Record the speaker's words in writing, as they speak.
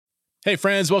Hey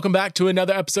friends, welcome back to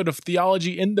another episode of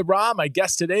Theology in the Raw. My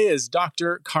guest today is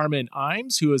Dr. Carmen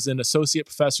Imes, who is an associate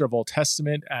professor of Old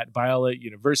Testament at Biola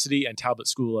University and Talbot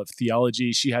School of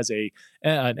Theology. She has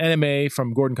an MA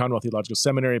from Gordon Conwell Theological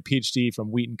Seminary, a Ph.D.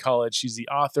 from Wheaton College. She's the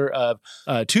author of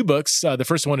two books. The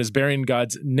first one is Bearing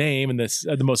God's Name, and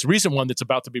the most recent one that's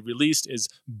about to be released is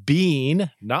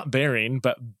Being, not Bearing,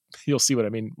 but you'll see what I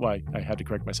mean, why I had to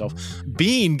correct myself.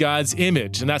 Being God's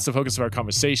image. And that's the focus of our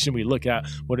conversation. We look at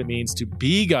what it means to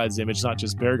be God's image, not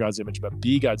just bear God's image, but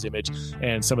be God's image,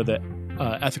 and some of the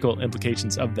ethical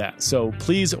implications of that. So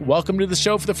please welcome to the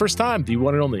show for the first time, the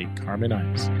one and only Carmen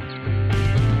Imes.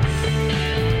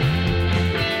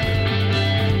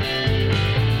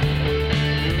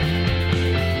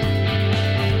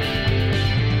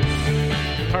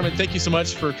 Carmen, thank you so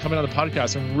much for coming on the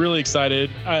podcast. I'm really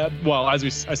excited. Well, as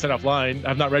I said offline,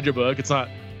 I've not read your book. It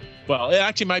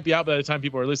actually might be out by the time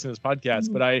people are listening to this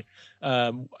podcast, but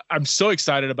I'm so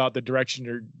excited about the direction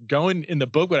you're going in the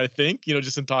book, what I think,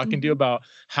 just in talking to you about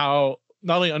how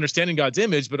not only understanding God's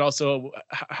image, but also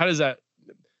how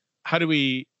do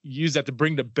we use that to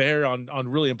bring to bear on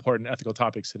really important ethical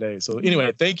topics today. So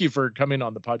anyway, thank you for coming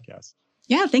on the podcast.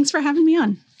 Yeah, thanks for having me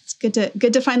on. It's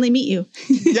good to finally meet you.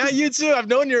 Yeah, you too. I've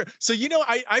known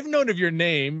I've known of your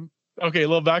name. Okay, a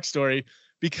little backstory,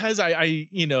 because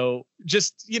you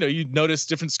notice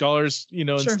different scholars,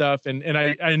 and stuff. And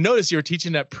I noticed you were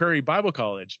teaching at Prairie Bible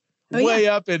College way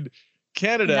up in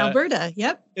Canada. In Alberta,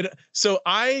 yep. So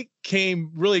I came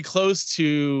really close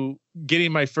to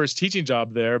getting my first teaching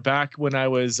job there back when I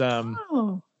was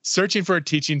searching for a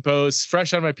teaching post,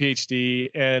 fresh out of my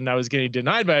PhD, and I was getting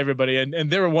denied by everybody.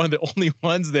 And they were one of the only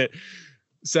ones that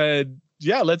said,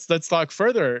 yeah, let's talk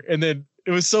further. And then it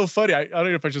was so funny. I don't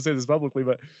know if I should say this publicly,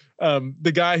 but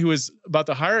the guy who was about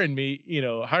to hire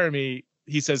me,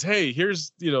 he says, hey,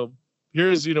 here's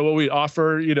what we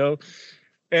offer,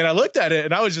 and I looked at it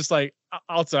and I was just like,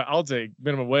 I'll take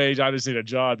minimum wage. I just need a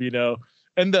job,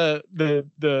 and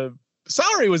the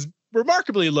salary was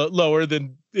remarkably lower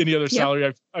than any other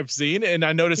salary I've seen. And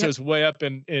I noticed it was way up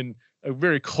in a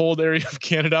very cold area of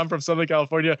Canada. I'm from Southern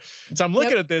California. So I'm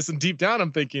looking at this, and deep down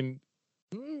I'm thinking,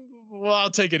 well, I'll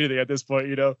take anything at this point,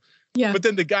 Yeah. But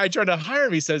then the guy trying to hire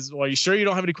me says, well, are you sure you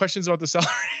don't have any questions about the salary?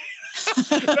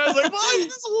 And I was like, well,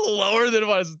 this is a little lower than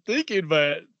what I was thinking,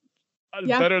 but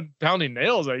better pounding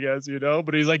nails, I guess,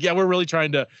 But he's like, yeah, we're really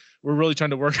trying to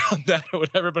work on that or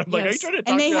whatever. But I'm like, are you trying to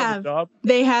talk about the job?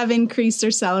 They have increased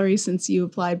their salary since you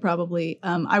applied, probably.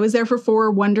 I was there for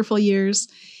 4 wonderful years.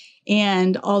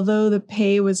 And although the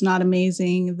pay was not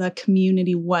amazing, the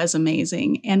community was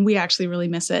amazing. And we actually really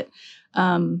miss it.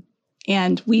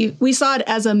 And we saw it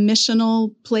as a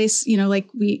missional place, like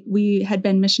we had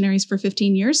been missionaries for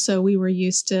 15 years. So we were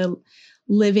used to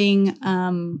living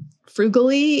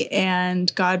frugally,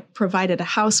 and God provided a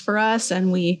house for us. And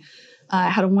we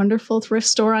had a wonderful thrift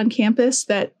store on campus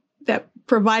that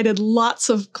provided lots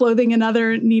of clothing and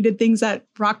other needed things at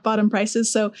rock bottom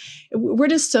prices. So we're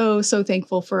just so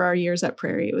thankful for our years at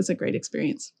Prairie. It was a great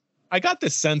experience. I got the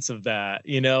sense of that,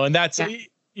 and that's, I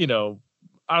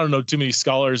don't know too many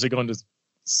scholars that go into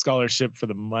scholarship for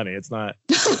the money. It's not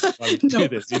why we do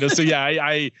this, So yeah,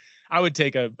 I would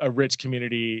take a rich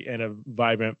community and a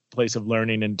vibrant place of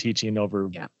learning and teaching over,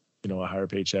 a higher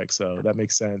paycheck. So that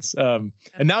makes sense. And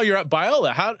now you're at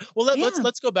Biola.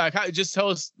 Let's go back. Just tell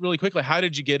us really quickly, how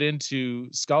did you get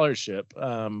into scholarship?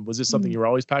 Was this something you were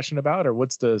always passionate about, or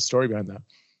what's the story behind that?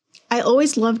 I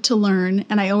always loved to learn,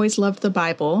 and I always loved the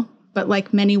Bible. But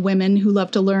like many women who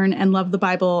love to learn and love the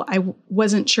Bible, I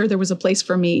wasn't sure there was a place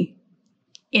for me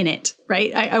in it,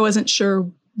 right? I wasn't sure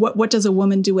what does a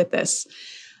woman do with this?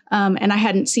 And I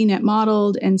hadn't seen it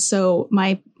modeled. And so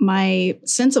my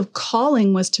sense of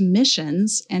calling was to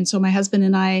missions. And so my husband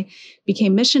and I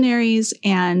became missionaries.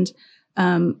 And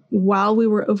while we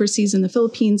were overseas in the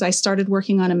Philippines, I started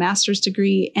working on a master's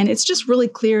degree. And it's just really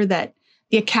clear that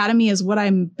the academy is what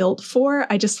I'm built for.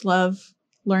 I just love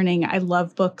learning. I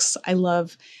love books. I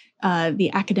love the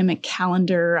academic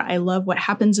calendar. I love what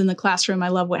happens in the classroom. I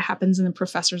love what happens in the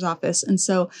professor's office. And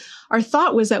so our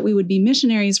thought was that we would be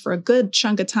missionaries for a good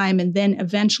chunk of time. And then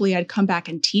eventually I'd come back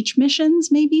and teach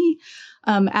missions maybe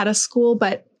at a school.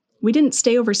 But we didn't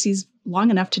stay overseas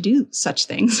long enough to do such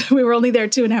things. We were only there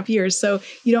 2.5 years. So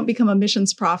you don't become a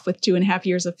missions prof with 2.5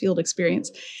 years of field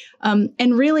experience.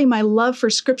 And really, my love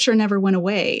for scripture never went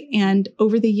away. And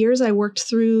over the years, I worked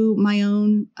through my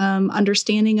own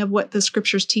understanding of what the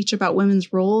scriptures teach about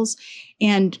women's roles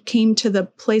and came to the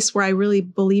place where I really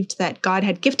believed that God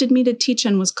had gifted me to teach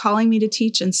and was calling me to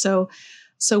teach. And so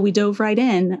So we dove right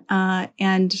in,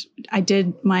 and I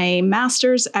did my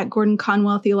master's at Gordon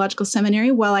Conwell Theological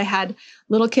Seminary while I had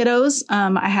little kiddos.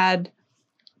 I had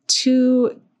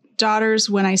 2 daughters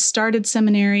when I started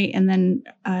seminary, and then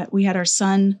we had our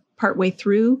son partway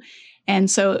through. And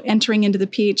so entering into the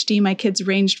PhD, my kids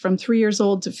ranged from 3 years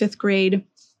old to 5th grade.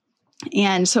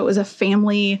 And so it was a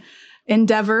family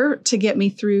endeavor to get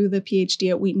me through the PhD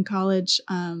at Wheaton College.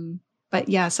 But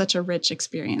yeah, such a rich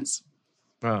experience.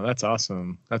 Wow, that's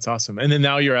awesome. That's awesome. And then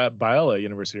now you're at Biola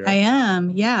University, right? I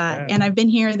am, yeah. And I've been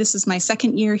here. This is my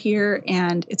 2nd year here,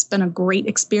 and it's been a great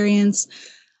experience.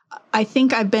 I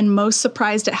think I've been most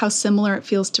surprised at how similar it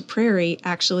feels to Prairie,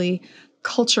 actually,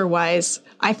 culture-wise.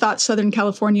 I thought Southern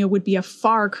California would be a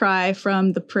far cry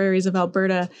from the prairies of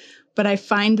Alberta, but I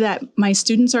find that my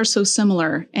students are so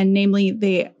similar, and namely,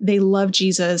 they love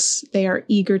Jesus. They are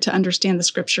eager to understand the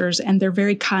scriptures, and they're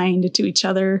very kind to each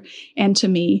other and to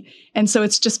me. And so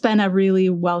it's just been a really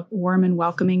warm and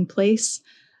welcoming place.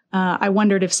 I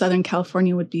wondered if Southern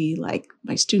California would be like,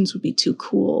 my students would be too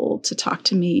cool to talk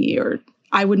to me, or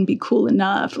I wouldn't be cool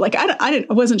enough. Like I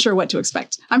wasn't sure what to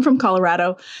expect. I'm from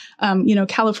Colorado.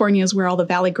 California is where all the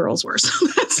Valley girls were. So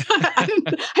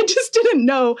I just didn't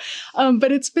know.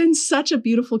 But it's been such a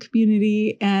beautiful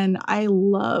community, and I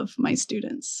love my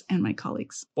students and my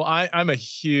colleagues. Well, I'm a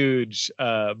huge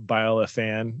Biola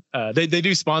fan. They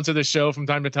do sponsor the show from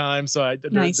time to time, so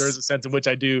Nice. There's a sense in which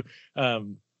I do,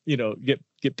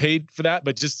 get paid for that.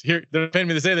 But just here, they're paying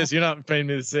me to say this. You're not paying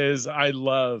me to say this. I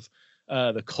love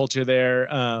the culture there.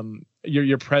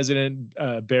 Your president,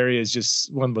 Barry, is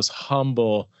just one of the most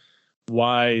humble,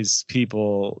 wise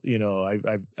people,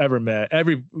 I've ever met. I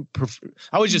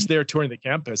was just there touring the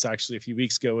campus actually a few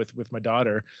weeks ago with my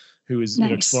daughter, who was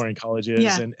Nice. Exploring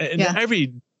colleges, and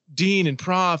every dean and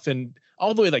prof and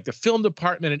all the way like the film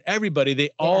department and everybody, they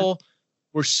all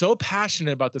were so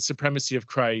passionate about the supremacy of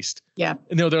Christ. Yeah.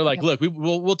 And they're like, look,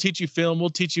 we'll teach you film, we'll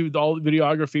teach you all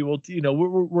videography,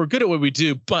 we're good at what we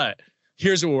do, but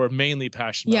here's what we're mainly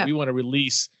passionate about. We want to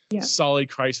release solid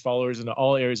Christ followers into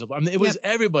all areas of.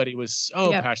 Everybody was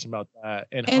so passionate about that,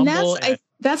 and humble.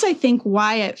 That's I think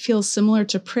why it feels similar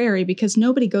to Prairie, because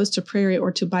nobody goes to Prairie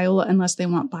or to Biola unless they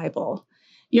want Bible.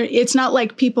 It's not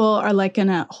like people are like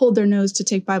gonna hold their nose to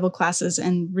take Bible classes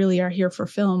and really are here for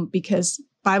film, because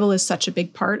Bible is such a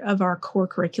big part of our core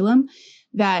curriculum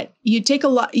that you take a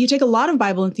lot of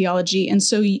Bible and theology. And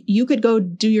so you could go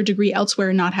do your degree elsewhere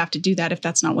and not have to do that if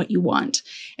that's not what you want.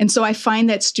 And so I find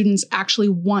that students actually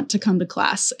want to come to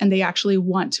class and they actually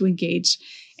want to engage.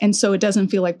 And so it doesn't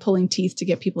feel like pulling teeth to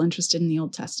get people interested in the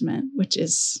Old Testament, which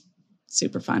is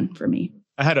super fun for me.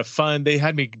 They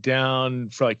had me down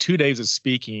for like 2 days of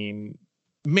speaking.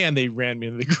 Man, they ran me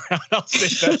into the ground. I'll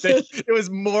say that. It was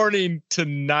morning to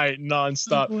night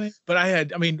nonstop. Oh,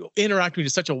 but interacting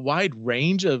with such a wide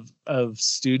range of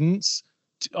students,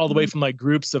 all the way from like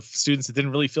groups of students that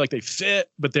didn't really feel like they fit,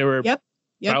 but they were. Yep.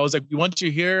 I was like, we want you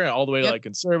here, all the way to like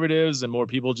conservatives and more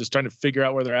people just trying to figure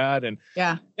out where they're at. And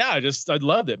I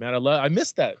loved it, man. I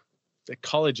missed that the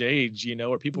college age,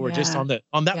 where people were just on that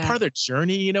part of their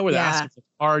journey, where they're asking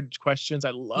hard questions. I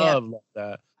love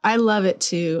that. I love it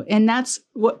too. And that's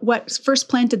what first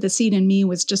planted the seed in me,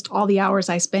 was just all the hours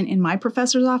I spent in my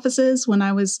professors' offices when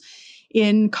I was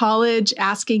in college,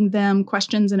 asking them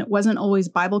questions. And it wasn't always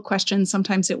Bible questions.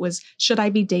 Sometimes it was, should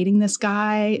I be dating this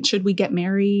guy? Should we get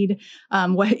married? How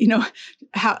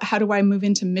do I move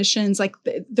into missions? Like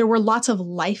there were lots of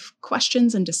life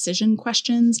questions and decision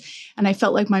questions. And I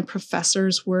felt like my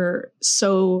professors were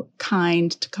so kind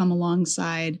to come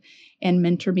alongside and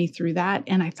mentor me through that.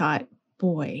 And I thought,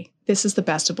 boy, this is the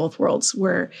best of both worlds,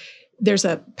 where there's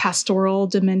a pastoral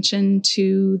dimension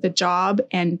to the job,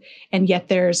 and yet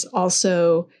there's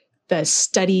also the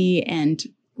study and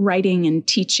writing and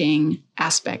teaching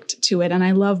aspect to it. And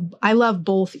I love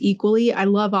both equally. I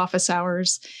love office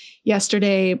hours.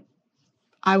 Yesterday,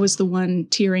 I was the one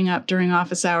tearing up during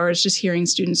office hours, just hearing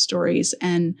student stories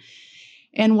and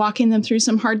walking them through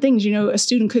some hard things. A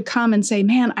student could come and say,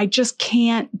 man, I just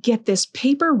can't get this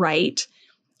paper right.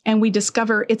 And we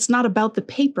discover it's not about the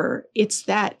paper. It's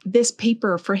that this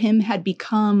paper for him had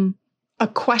become a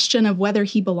question of whether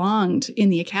he belonged in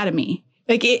the academy.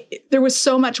 Like there was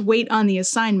so much weight on the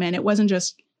assignment. It wasn't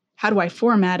just, how do I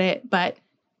format it? But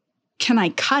can I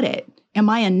cut it? Am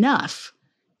I enough?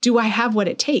 Do I have what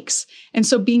it takes? And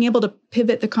so being able to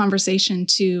pivot the conversation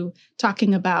to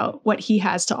talking about what he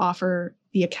has to offer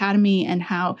the academy, and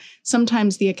how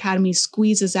sometimes the academy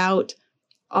squeezes out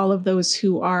all of those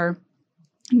who are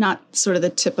not sort of the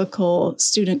typical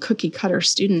student, cookie cutter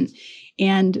student.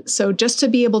 And so just to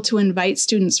be able to invite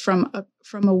students from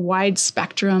a wide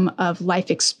spectrum of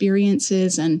life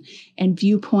experiences and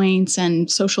viewpoints and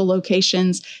social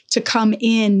locations to come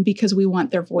in because we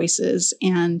want their voices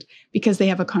and because they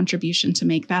have a contribution to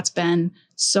make, that's been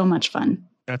so much fun.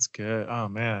 That's good. Oh,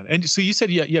 man. And so you said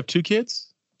you have 2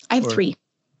 kids? I have 3.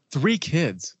 3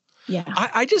 kids. Yeah.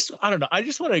 I don't know. I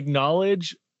just want to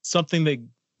acknowledge something that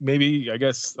maybe, I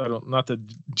guess, not to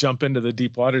jump into the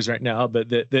deep waters right now, but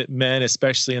that men,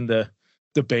 especially in the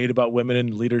debate about women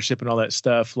in leadership and all that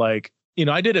stuff, like,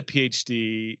 I did a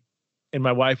PhD and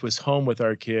my wife was home with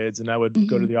our kids and I would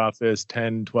go to the office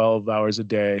 10, 12 hours a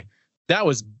day. That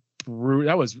was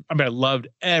brutal. I loved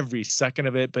every second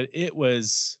of it, but it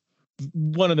was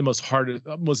one of the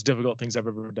most difficult things I've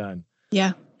ever done.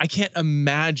 Yeah. I can't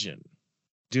imagine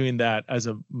doing that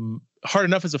hard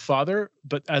enough as a father,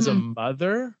 but as a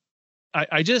mother,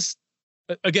 I just,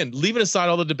 again, leaving aside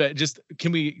all the debate,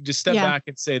 can we just step back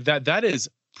and say that is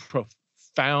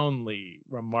profoundly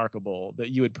remarkable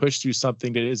that you would push through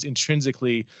something that is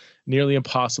intrinsically nearly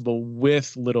impossible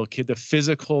with little kid, the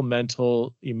physical,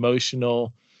 mental,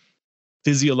 emotional,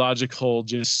 physiological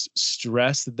just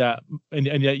stress and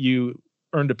yet you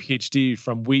earned a PhD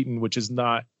from Wheaton, which is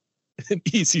not an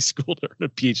easy school to earn a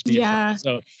PhD. Yeah.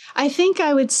 So I think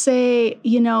I would say,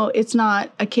 it's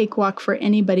not a cakewalk for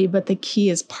anybody, but the key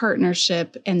is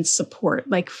partnership and support,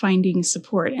 like finding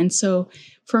support. And so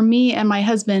for me and my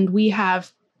husband, we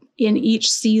have in each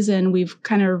season, we've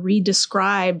kind of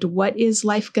redescribed what is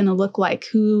life going to look like,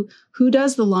 who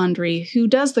does the laundry, who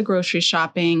does the grocery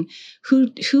shopping,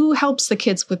 who helps the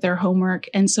kids with their homework.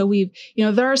 And so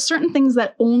there are certain things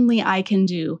that only I can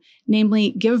do,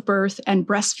 namely give birth and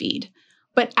breastfeed.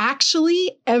 But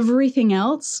actually, everything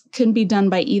else can be done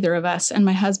by either of us. And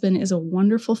my husband is a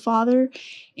wonderful father.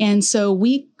 And so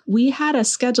we had a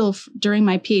schedule during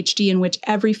my PhD in which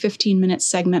every 15-minute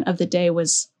segment of the day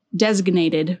was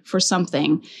designated for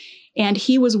something. And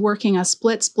he was working a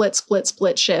split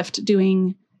shift,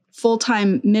 doing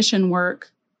full-time mission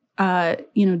work,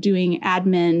 doing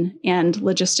admin and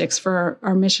logistics for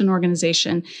our mission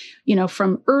organization,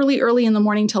 from early in the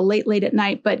morning till late at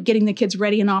night, but getting the kids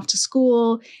ready and off to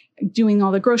school, doing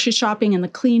all the grocery shopping and the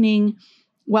cleaning.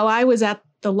 While I was at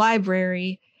the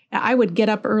library, I would get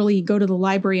up early, go to the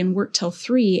library and work till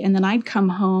 3. And then I'd come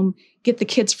home, get the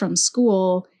kids from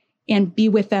school and be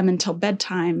with them until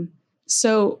bedtime.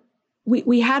 So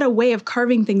we had a way of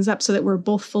carving things up so that we're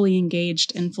both fully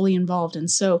engaged and fully involved. And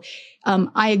so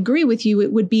I agree with you.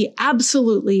 It would be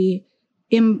absolutely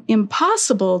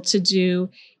impossible to do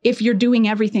if you're doing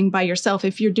everything by yourself,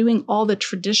 if you're doing all the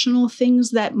traditional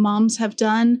things that moms have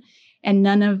done and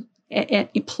none of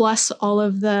plus all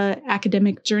of the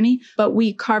academic journey, but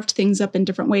we carved things up in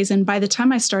different ways. And by the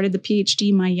time I started the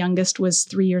PhD, my youngest was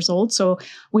 3 years old. So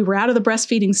we were out of the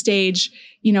breastfeeding stage.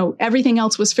 Everything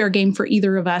else was fair game for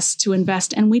either of us to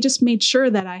invest. And we just made sure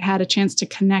that I had a chance to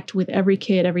connect with every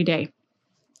kid every day.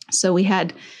 So we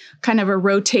had kind of a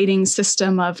rotating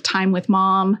system of time with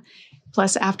mom,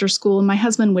 plus after school. My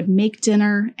husband would make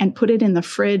dinner and put it in the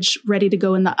fridge, ready to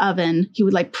go in the oven. He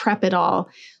would prep it all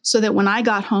so that when I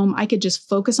got home, I could just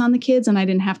focus on the kids and I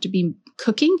didn't have to be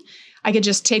cooking. I could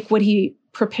just take what he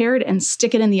prepared and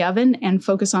stick it in the oven and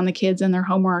focus on the kids and their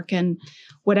homework and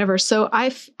whatever. So I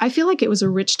feel like it was a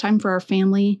rich time for our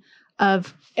family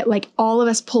of all of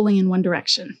us pulling in one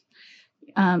direction.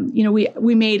 I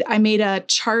made a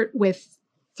chart with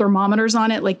thermometers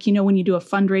on it. When you do a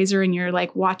fundraiser and you're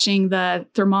watching the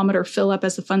thermometer fill up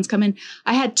as the funds come in,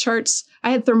 I had charts.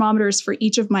 I had thermometers for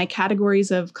each of my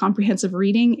categories of comprehensive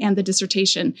reading and the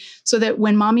dissertation so that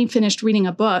when mommy finished reading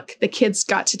a book, the kids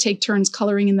got to take turns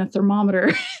coloring in the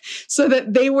thermometer so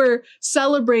that they were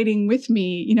celebrating with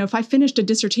me. If I finished a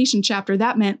dissertation chapter,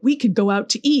 that meant we could go out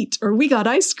to eat or we got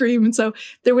ice cream. And so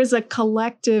there was a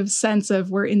collective sense of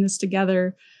we're in this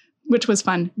together, which was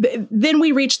fun. Then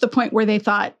we reached the point where they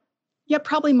thought, yeah,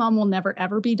 probably mom will never,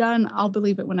 ever be done. I'll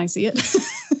believe it when I see it.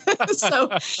 So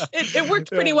it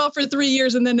worked pretty well for 3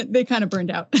 years and then they kind of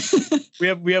burned out.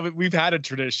 We've had a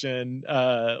tradition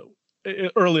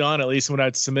early on, at least when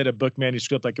I'd submit a book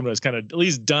manuscript, when it was kind of at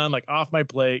least done, off my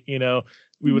plate,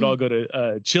 we would all go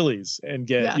to Chili's and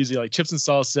get usually chips and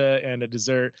salsa and a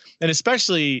dessert. And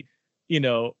especially,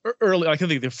 early, I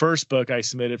think the first book I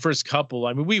submitted, first couple,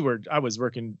 I was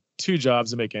working 2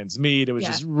 jobs to make ends meet. It was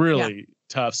just really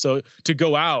tough. So to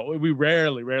go out, we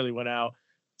rarely went out.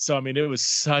 So, it was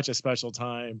such a special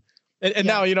time. And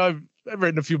now, I've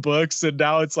written a few books and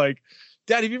now it's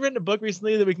Dad, have you written a book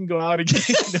recently that we can go out again?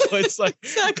 It's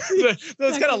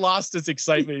it's kind of lost its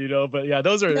excitement, but yeah,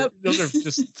 those are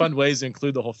just fun ways to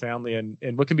include the whole family and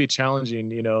what can be challenging,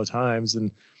 times.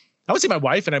 And I would say my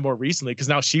wife and I more recently, because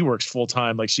now she works full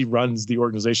time. Like she runs the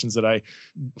organizations that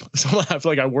so I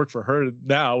feel like I work for her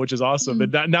now, which is awesome.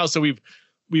 Mm-hmm. But now, so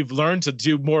we've learned to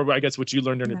do more, I guess, what you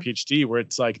learned during your PhD, where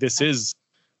it's like,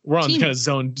 we're on kind of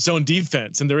zone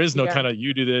defense, and there is no kind of,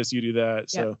 you do this, you do that.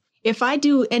 So if I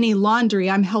do any laundry,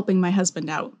 I'm helping my husband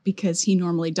out because he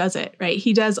normally does it, right?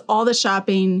 He does all the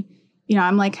shopping.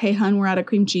 I'm like, hey, hun, we're out of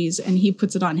cream cheese. And he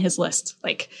puts it on his list.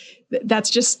 Like, that's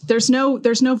just, there's no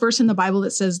verse in the Bible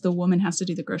that says the woman has to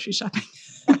do the grocery shopping.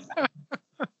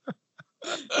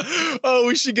 Oh,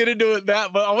 we should get into it.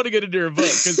 But I want to get into your book,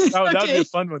 because that would be a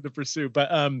fun one to pursue.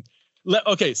 But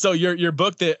okay, so your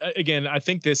book, that again, I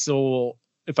think this will,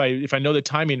 if I know the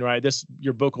timing right,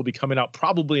 your book will be coming out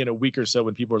probably in a week or so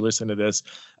when people are listening to this.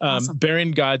 Awesome.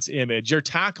 Bearing God's Image. You're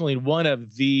tackling one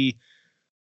of the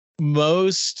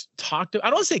most talked about, I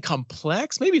don't want to say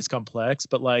complex, maybe it's complex,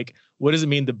 but like, what does it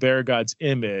mean to bear God's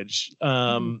image?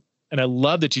 And I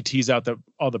love that you tease out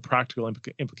all the practical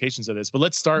implications of this. But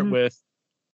let's start with,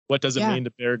 what does it mean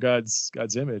to bear God's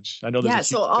image? I know there's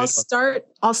so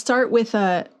I'll start with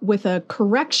a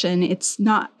correction. It's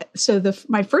not, so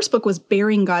my first book was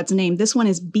Bearing God's Name. This one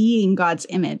is Being God's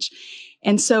Image.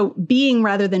 And so being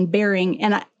rather than bearing,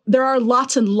 and there are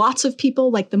lots and lots of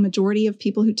people, like the majority of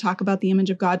people who talk about the image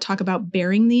of God, talk about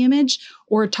bearing the image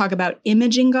or talk about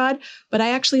imaging God. But I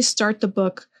actually start the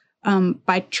book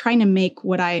by trying to make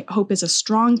what I hope is a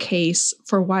strong case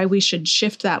for why we should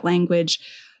shift that language,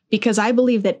 because I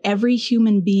believe that every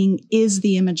human being is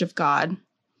the image of God.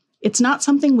 It's not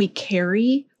something we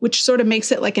carry, which sort of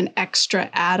makes it like an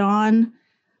extra add-on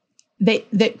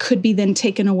that could be then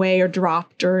taken away or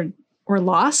dropped or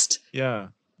lost. Yeah.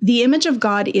 The image of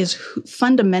God is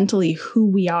fundamentally who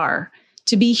we are.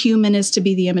 To be human is to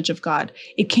be the image of God.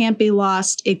 It can't be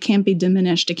lost. It can't be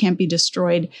diminished. It can't be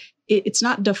destroyed. It's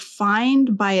not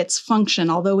defined by its function,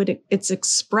 although it's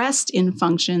expressed in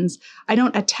functions. I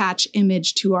don't attach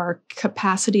image to our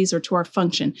capacities or to our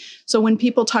function. So when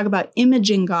people talk about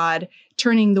imaging God,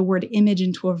 turning the word image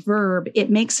into a verb,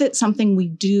 it makes it something we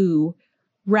do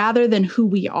rather than who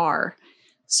we are.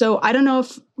 So I don't know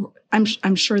if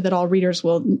I'm sure that all readers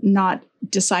will not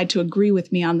decide to agree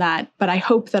with me on that, but I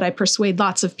hope that I persuade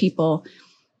lots of people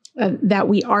that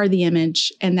we are the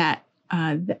image, and that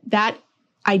that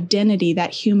identity,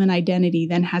 that human identity,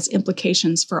 then has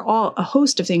implications for a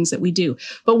host of things that we do.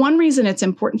 But one reason it's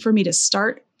important for me to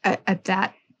start at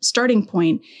that starting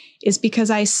point is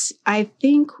because I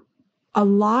think a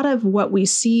lot of what we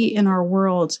see in our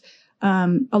world,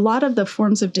 a lot of the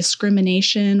forms of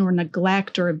discrimination or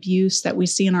neglect or abuse that we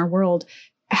see in our world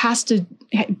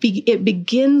it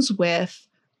begins with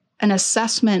an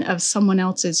assessment of someone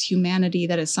else's humanity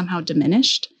that is somehow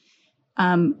diminished.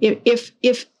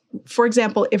 If for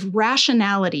example, if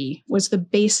rationality was the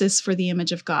basis for the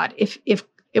image of God, if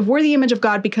we're the image of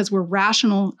God because we're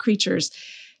rational creatures,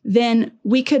 then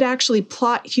we could actually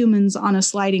plot humans on a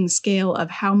sliding scale of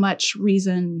how much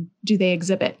reason do they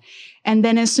exhibit. And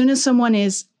then as soon as someone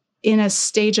is in a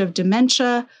stage of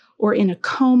dementia or in a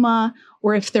coma,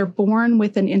 or if they're born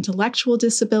with an intellectual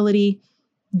disability,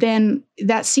 then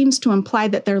that seems to imply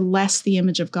that they're less the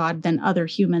image of God than other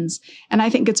humans. And I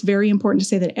think it's very important to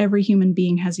say that every human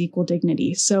being has equal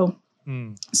dignity. So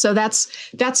that's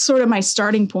sort of my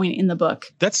starting point in the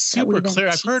book. That's super clear.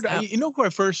 I've heard,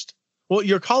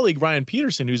 your colleague, Ryan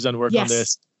Peterson, who's done work on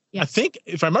this. Yes. I think,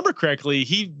 if I remember correctly,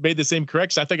 he made the same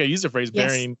correction. I think I used the phrase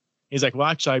bearing. He's like, well,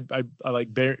 actually, I like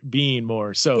being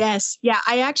more. So yes. Yeah.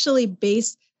 I actually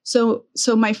based, so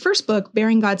my first book,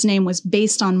 Bearing God's Name, was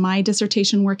based on my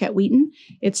dissertation work at Wheaton.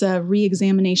 It's a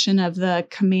re-examination of the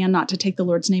command not to take the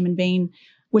Lord's name in vain,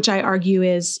 which I argue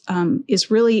is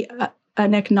really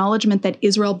an acknowledgement that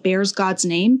Israel bears God's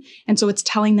name. And so it's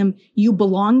telling them, you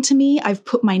belong to me. I've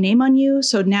put my name on you.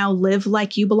 So now live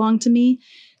like you belong to me.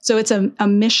 So it's a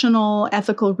missional,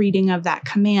 ethical reading of that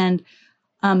command.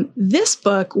 This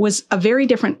book was a very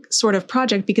different sort of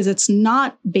project because it's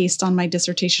not based on my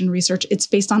dissertation research. It's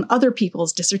based on other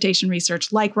people's dissertation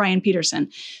research, like Ryan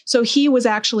Peterson. So he was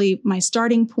actually my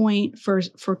starting point for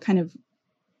kind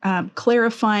of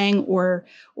clarifying or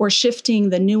shifting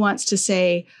the nuance to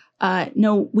say,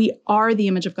 no, we are the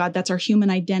image of God. That's our human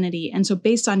identity. And so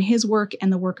based on his work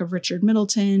and the work of Richard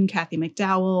Middleton, Kathy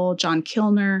McDowell, John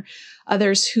Kilner,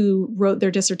 others who wrote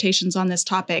their dissertations on this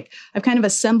topic, I've kind of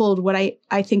assembled what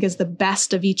I think is the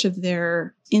best of each of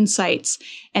their insights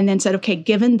and then said, okay,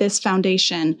 given this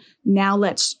foundation, now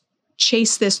let's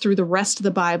chase this through the rest of the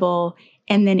Bible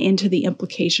and then into the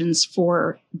implications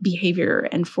for behavior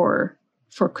and for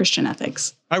Christian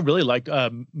ethics. I really liked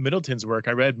Middleton's work.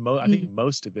 I read, I think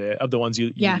most of it, of the ones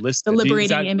you listed. The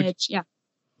liberating image.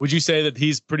 Would you say that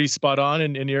he's pretty spot on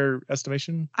in your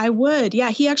estimation? I would. Yeah.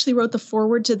 He actually wrote the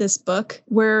foreword to this book.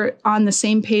 We're on the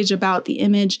same page about the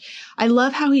image. I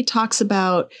love how he talks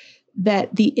about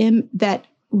that that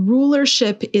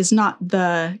rulership is not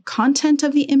the content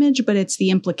of the image, but it's the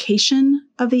implication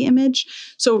of the image.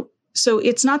 So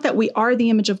it's not that we are the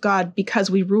image of God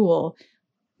because we rule.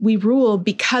 We rule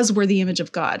because we're the image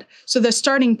of God. So the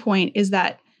starting point is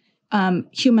that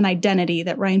human identity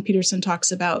that Ryan Peterson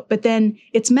talks about, but then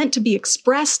it's meant to be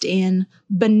expressed in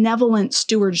benevolent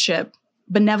stewardship,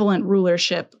 benevolent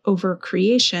rulership over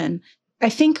creation. I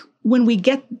think when we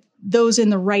get those in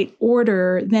the right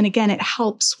order, then again, it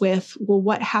helps with, well,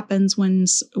 what happens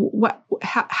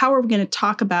how are we going to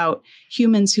talk about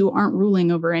humans who aren't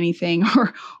ruling over anything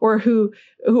or who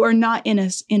are not in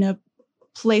a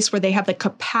place where they have the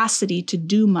capacity to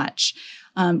do much?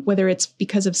 Whether it's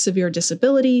because of severe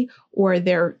disability or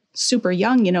they're super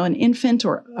young, an infant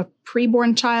or a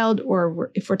preborn child, or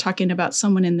if we're talking about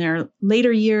someone in their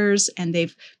later years and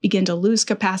they've begun to lose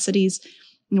capacities,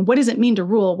 what does it mean to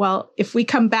rule? Well, if we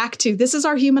come back to this is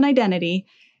our human identity,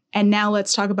 and now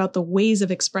let's talk about the ways of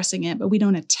expressing it, but we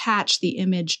don't attach the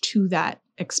image to that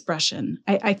expression.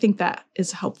 I think that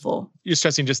is helpful. You're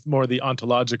stressing just more the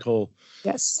ontological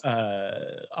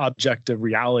objective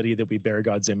reality that we bear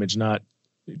God's image, not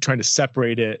trying to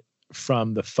separate it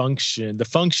from the function. The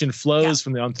function flows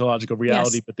from the ontological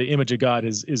reality, but the image of God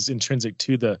is intrinsic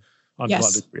to the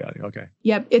ontological reality. Okay.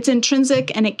 Yep. It's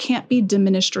intrinsic and it can't be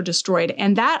diminished or destroyed.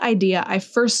 And that idea I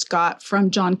first got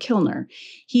from John Kilner.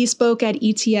 He spoke at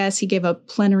ETS. He gave a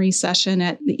plenary session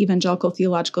at the Evangelical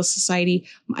Theological Society.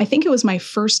 I think it was my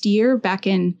first year back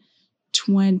in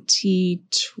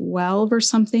 2012 or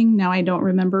something. Now I don't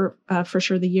remember for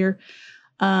sure the year.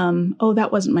 That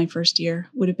wasn't my first year.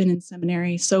 Would have been in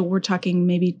seminary. So we're talking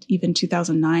maybe even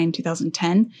 2009,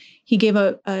 2010. He gave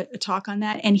a talk on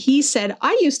that. And he said,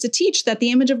 I used to teach that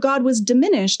the image of God was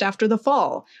diminished after the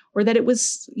fall, or that it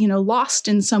was, lost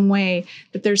in some way,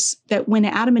 that when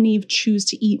Adam and Eve choose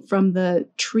to eat from the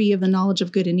tree of the knowledge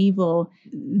of good and evil,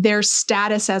 their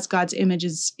status as God's image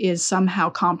is somehow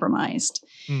compromised.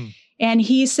 Mm. And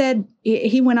he said,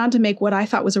 he went on to make what I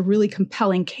thought was a really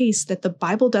compelling case that the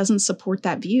Bible doesn't support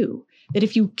that view, that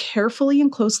if you carefully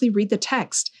and closely read the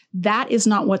text, that is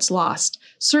not what's lost.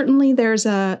 Certainly there's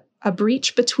a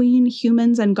breach between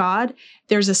humans and God.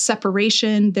 There's a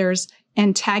separation. There's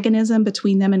antagonism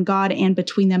between them and God, and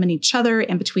between them and each other,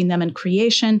 and between them and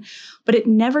creation. But it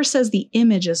never says the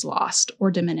image is lost or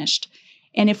diminished.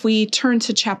 And if we turn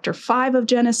to chapter 5 of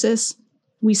Genesis,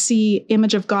 we see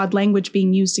image of God language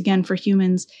being used again for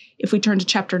humans. If we turn to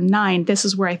chapter 9, this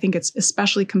is where I think it's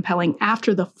especially compelling.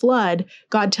 After the flood,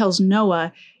 God tells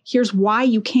Noah, here's why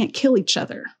you can't kill each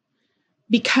other.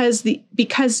 Because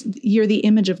you're the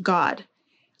image of God.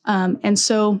 And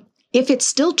so if it's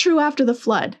still true after the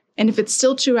flood, and if it's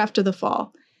still true after the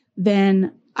fall,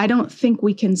 then I don't think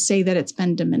we can say that it's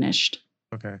been diminished.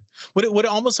 Okay. What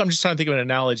almost, I'm just trying to think of an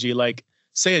analogy, like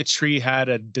say a tree had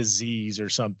a disease or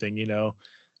something,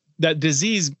 that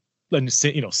disease,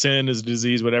 sin is a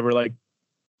disease, whatever, like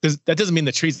that doesn't mean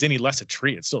the tree's any less a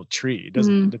tree. It's still a tree. It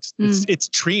doesn't, its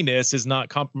treeness is not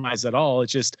compromised at all.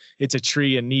 It's a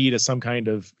tree in need of some kind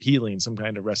of healing, some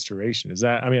kind of restoration. Is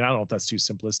that, I don't know if that's too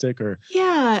simplistic or.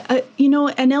 Yeah.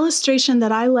 An illustration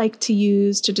that I like to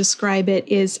use to describe it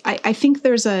is, I think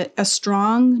there's a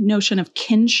strong notion of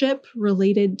kinship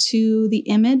related to the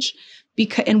image.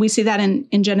 And we see that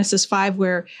in Genesis 5,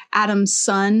 where Adam's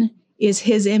son is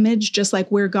his image, just like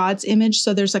we're God's image.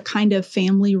 So there's a kind of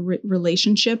family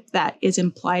relationship that is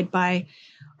implied by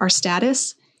our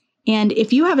status. And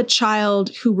if you have a child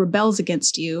who rebels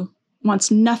against you, wants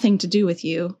nothing to do with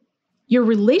you, your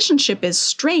relationship is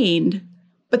strained,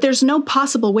 but there's no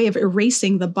possible way of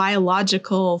erasing the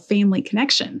biological family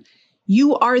connection.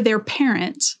 You are their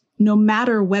parent, no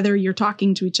matter whether you're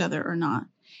talking to each other or not.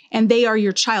 And they are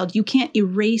your child. You can't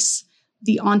erase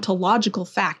the ontological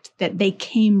fact that they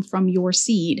came from your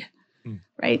seed,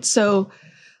 right? So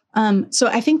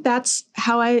I think that's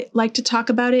how I like to talk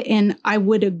about it. And I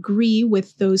would agree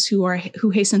with those who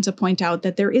hasten to point out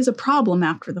that there is a problem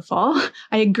after the fall.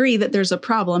 I agree that there's a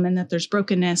problem and that there's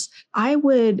brokenness. I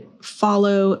would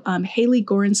follow Haley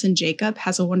Goranson Jacob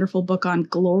has a wonderful book on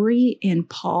glory in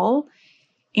Paul.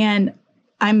 And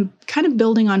I'm kind of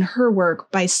building on her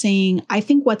work by saying, I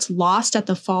think what's lost at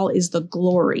the fall is the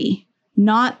glory,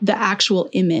 not the actual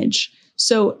image.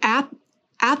 So at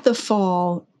the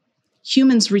fall,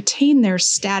 humans retain their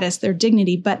status, their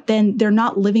dignity, but then they're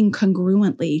not living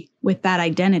congruently with that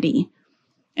identity.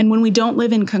 And when we don't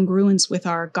live in congruence with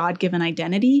our God-given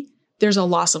identity, there's a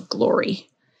loss of glory.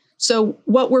 So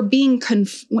what we're being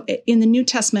in the New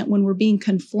Testament, when we're being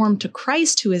conformed to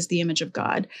Christ, who is the image of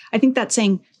God, I think that's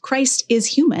saying Christ is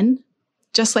human,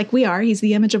 just like we are. He's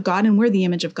the image of God and we're the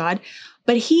image of God.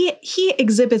 But he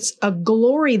exhibits a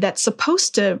glory that's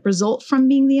supposed to result from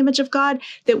being the image of God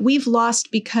that we've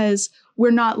lost because we're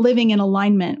not living in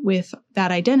alignment with that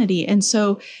identity. And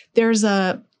so there's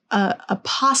a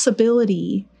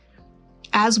possibility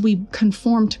as we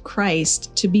conform to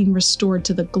Christ to being restored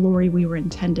to the glory we were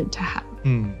intended to have.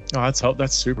 Oh,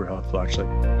 that's super helpful, actually.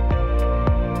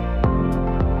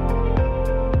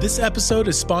 This episode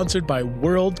is sponsored by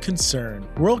World Concern.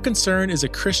 World Concern is a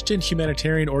Christian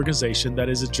humanitarian organization that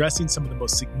is addressing some of the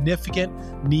most significant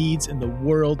needs in the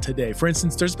world today. For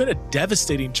instance, there's been a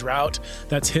devastating drought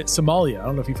that's hit Somalia. I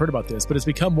don't know if you've heard about this, but it's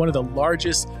become one of the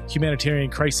largest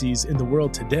humanitarian crises in the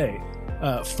world today.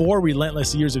 4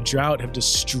 relentless years of drought have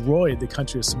destroyed the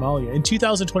country of Somalia. In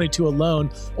 2022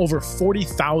 alone, over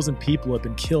 40,000 people have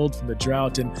been killed from the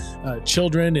drought, and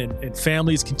children and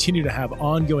families continue to have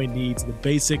ongoing needs, the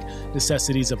basic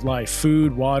necessities of life,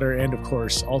 food, water, and of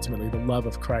course, ultimately, the love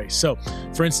of Christ. So,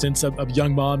 for instance, a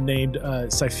young mom named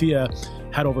Saifia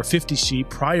had over 50 sheep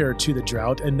prior to the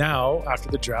drought, and now, after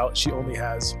the drought, she only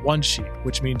has 1 sheep,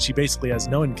 which means she basically has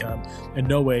no income and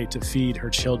no way to feed her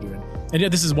children. And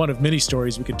yet, this is one of many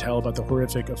stories we can tell about the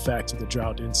horrific effects of the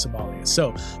drought in Somalia.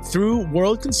 So, through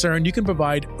World Concern, you can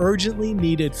provide urgently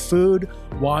needed food,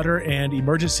 water, and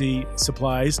emergency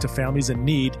supplies to families in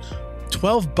need.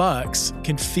 $12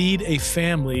 can feed a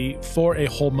family for a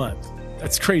whole month.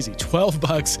 That's crazy.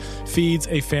 $12 feeds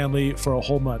a family for a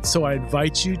whole month. So I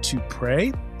invite you to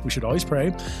pray. We should always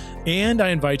pray. And I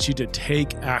invite you to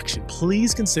take action.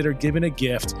 Please consider giving a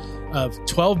gift of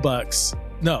 $12.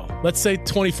 No, let's say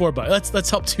 $24.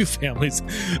 Let's help 2 families.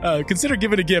 Consider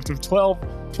giving a gift of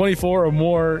 $12, $24 or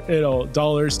more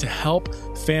dollars to help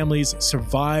families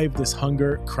survive this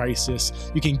hunger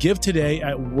crisis. You can give today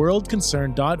at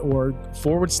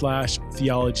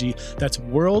worldconcern.org/theology. That's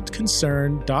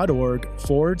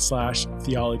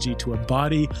worldconcern.org/theology to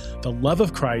embody the love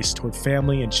of Christ toward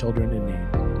family and children in need.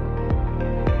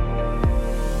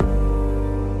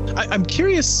 I'm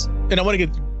curious, and I want to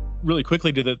get really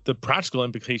quickly to the practical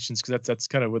implications, because that's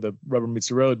kind of where the rubber meets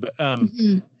the road. But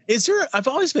I've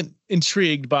always been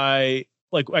intrigued by,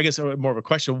 like, I guess more of a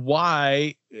question,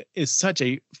 why is such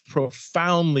a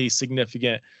profoundly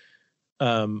significant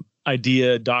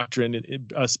idea, doctrine,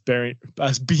 us being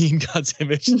God's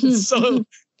image?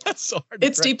 That's so hard.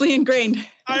 It's deeply ingrained.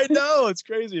 I know, it's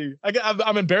crazy.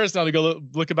 I'm embarrassed now to go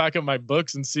look back at my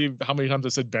books and see how many times I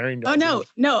said bearing God's image.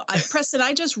 No, Preston,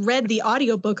 I just read the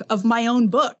audiobook of my own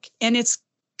book, and it's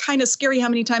kind of scary how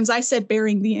many times I said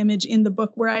bearing the image in the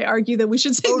book, where I argue that we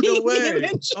should say being the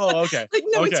image. Oh, okay.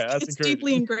 It's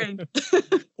deeply ingrained.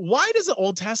 Why does the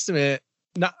Old Testament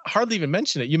not hardly even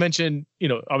mention it? You mentioned,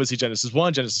 obviously Genesis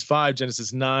 1, Genesis 5,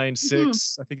 Genesis 9,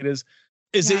 6, I think it is.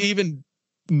 Is it even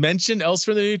mentioned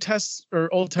elsewhere in the New Testament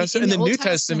or Old Testament? In the New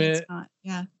Testament,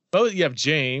 oh, you have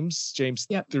James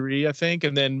 3, I think,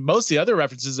 and then most of the other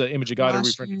references to the image of God are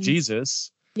referring to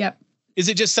Jesus. Yep. Is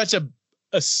it just such a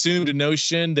assumed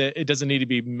notion that it doesn't need to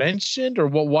be mentioned, or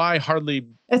why hardly?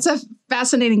 It's a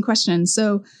fascinating question.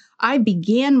 So I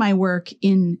began my work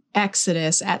in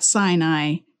Exodus at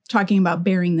Sinai, talking about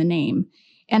bearing the name,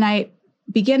 and I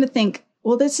began to think,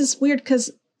 well, this is weird,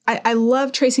 because I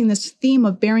love tracing this theme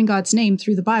of bearing God's name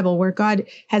through the Bible, where God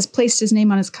has placed his name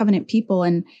on his covenant people,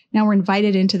 and now we're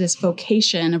invited into this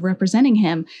vocation of representing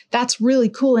him. That's really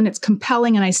cool, and it's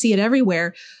compelling, and I see it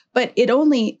everywhere, but it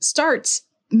only starts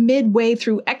midway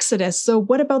through Exodus. So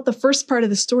what about the first part of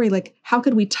the story? Like, how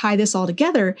could we tie this all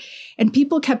together? And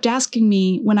people kept asking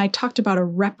me, when I talked about a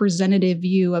representative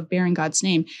view of bearing God's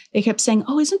name, they kept saying,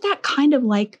 oh, isn't that kind of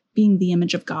like being the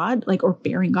image of God, or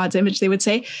bearing God's image? They would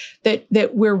say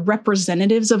that we're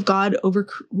representatives of God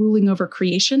ruling over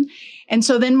creation. And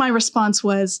so then my response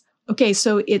was, okay,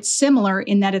 so it's similar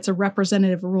in that it's a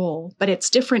representative role, but it's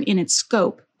different in its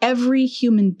scope. Every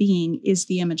human being is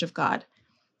the image of God,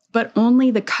 but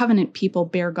only the covenant people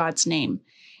bear God's name.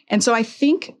 And so I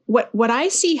think what I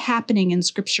see happening in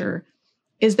Scripture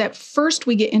is that first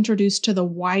we get introduced to the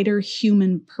wider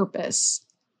human purpose.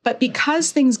 But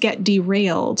because things get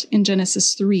derailed in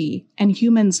Genesis 3 and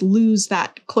humans lose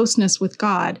that closeness with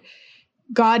God,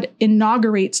 God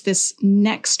inaugurates this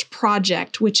next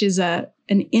project, which is an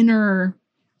inner,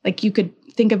 like you could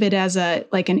think of it as an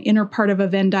inner part of a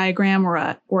Venn diagram,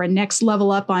 or a next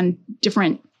level up on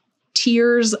different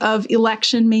tiers of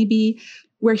election, maybe,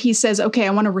 where he says, okay, I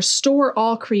want to restore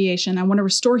all creation. I want to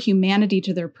restore humanity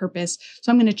to their purpose.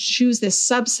 So I'm going to choose this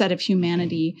subset of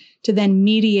humanity to then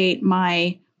mediate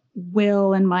my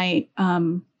will and my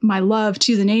my love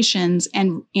to the nations,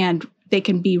 and they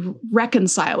can be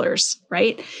reconcilers,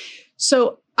 right?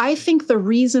 So I think the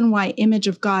reason why image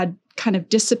of God kind of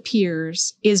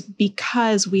disappears is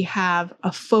because we have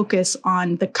a focus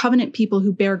on the covenant people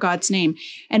who bear God's name.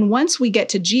 And once we get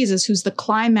to Jesus, who's the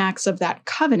climax of that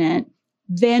covenant,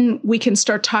 then we can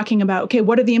start talking about, okay,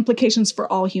 what are the implications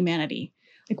for all humanity?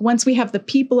 Like once we have the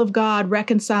people of God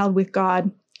reconciled with God,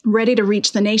 ready to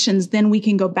reach the nations, then we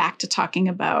can go back to talking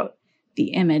about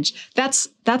the image. That's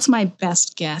my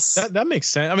best guess. That makes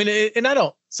sense. I mean, and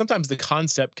sometimes the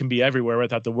concept can be everywhere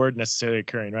without the word necessarily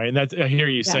occurring, right? And I hear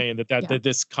you saying that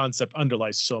this concept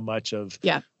underlies so much of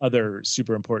other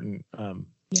super important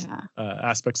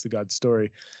aspects of God's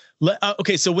story.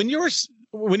 Okay, so when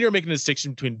you're making a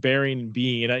distinction between bearing and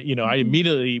being, and I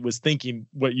immediately was thinking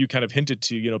what you kind of hinted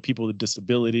to, people with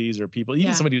disabilities or people,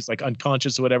 even somebody who's like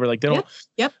unconscious or whatever, like they don't,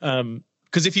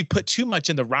 because if you put too much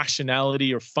in the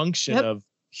rationality or function of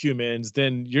humans,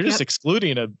 then you're just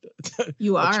excluding a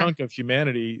chunk of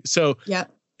humanity. So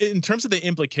in terms of the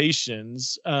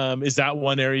implications, is that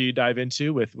one area you dive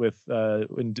into with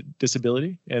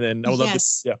disability? And then I would love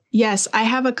to. Yes, I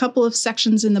have a couple of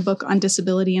sections in the book on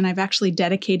disability, and I've actually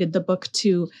dedicated the book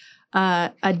to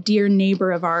a dear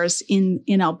neighbor of ours in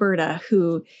Alberta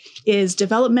who is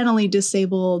developmentally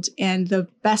disabled and the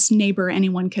best neighbor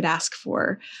anyone could ask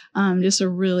for. Just a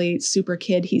really super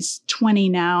kid. He's 20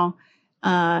 now,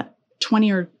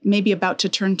 20 or maybe about to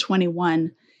turn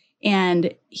 21.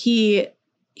 And he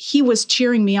was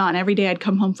cheering me on every day. I'd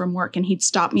come home from work and he'd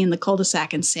stop me in the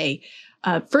cul-de-sac and say,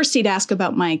 first he'd ask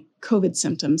about my COVID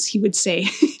symptoms. He would say,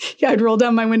 I'd roll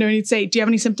down my window and he'd say, do you have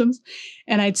any symptoms?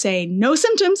 And I'd say, no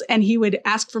symptoms. And he would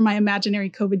ask for my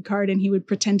imaginary COVID card and he would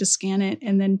pretend to scan it.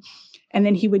 And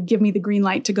then he would give me the green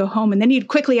light to go home. And then he'd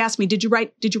quickly ask me, did you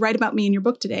write about me in your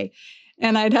book today?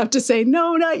 And I'd have to say,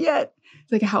 no, not yet.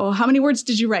 Like, how many words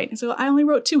did you write? So I only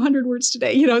wrote 200 words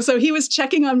today, so he was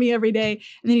checking on me every day.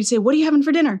 And then he'd say, what are you having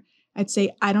for dinner? I'd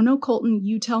say, I don't know, Colton,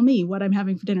 you tell me what I'm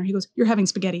having for dinner. He goes, you're having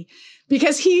spaghetti.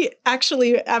 Because he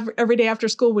actually every day after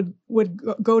school would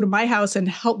go to my house and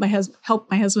help my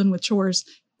husband with chores.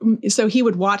 So he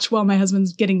would watch while my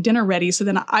husband's getting dinner ready. So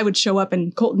then I would show up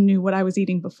and Colton knew what I was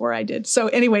eating before I did. So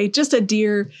anyway, just a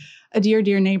dear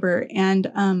neighbor.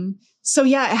 And, so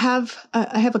I have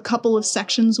a couple of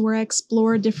sections where I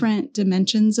explore different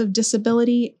dimensions of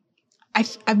disability.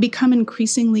 I've become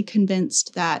increasingly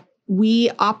convinced that we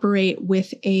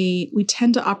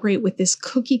tend to operate with this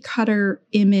cookie cutter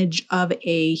image of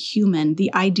a human,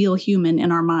 the ideal human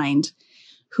in our mind,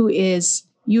 who is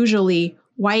usually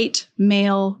white,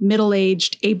 male,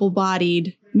 middle-aged,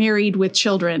 able-bodied, married with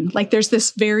children. Like there's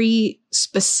this very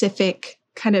specific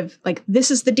kind of like, this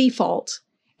is the default.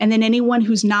 And then anyone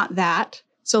who's not that,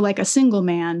 so like a single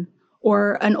man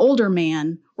or an older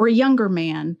man or a younger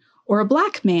man or a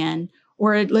Black man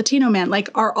or a Latino man, like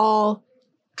are all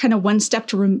kind of one step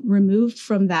to removed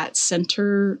from that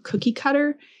center cookie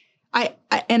cutter.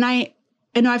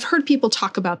 I've heard people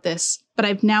talk about this, but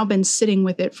I've now been sitting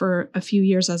with it for a few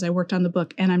years as I worked on the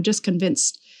book. And I'm just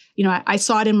convinced, I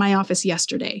saw it in my office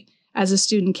yesterday as a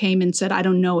student came and said, I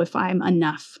don't know if I'm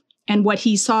enough. And what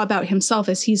he saw about himself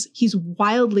is he's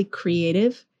wildly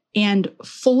creative and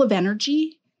full of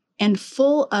energy and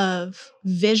full of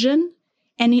vision.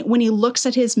 And when he looks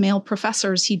at his male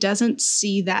professors, he doesn't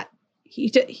see that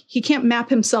he can't map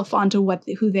himself onto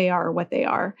who they are or what they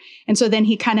are. And so then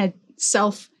he kind of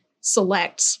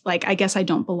self-selects, like, I guess I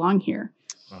don't belong here.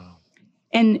 Wow.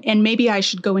 And maybe I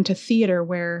should go into theater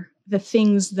where the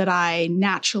things that I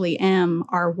naturally am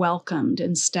are welcomed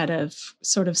instead of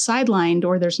sort of sidelined,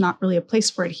 or there's not really a place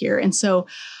for it here. And so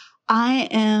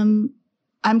I'm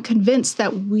convinced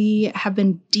that we have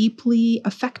been deeply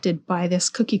affected by this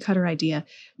cookie cutter idea.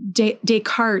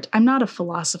 Descartes, I'm not a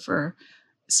philosopher,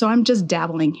 so I'm just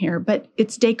dabbling here, but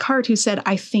it's Descartes who said,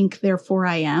 I think, therefore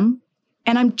I am.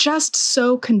 And I'm just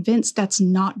so convinced that's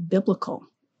not biblical.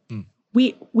 Mm.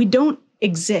 We don't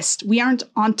exist. We aren't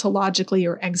ontologically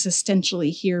or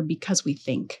existentially here because we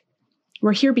think.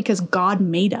 We're here because God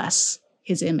made us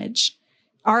his image.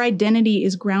 Our identity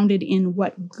is grounded in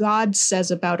what God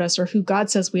says about us or who God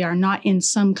says we are, not in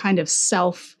some kind of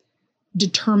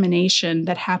self-determination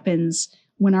that happens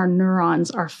when our neurons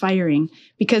are firing.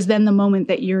 Because then the moment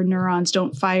that your neurons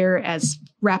don't fire as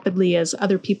rapidly as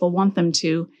other people want them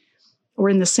to, or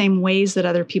in the same ways that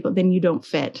other people, then you don't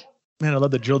fit. Man, I love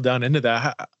to drill down into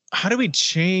that. How do we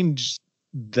change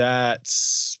that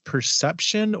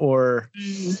perception? Or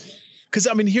because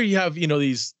here you have,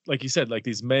 these, like you said, like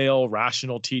these male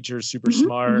rational teachers, super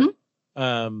smart.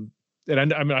 Mm-hmm.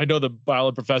 and I mean, I know the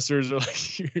Biola professors are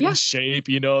like in shape,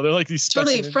 they're like these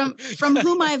totally from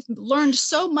whom I've learned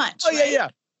so much. Oh, right? Yeah.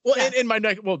 Well, in my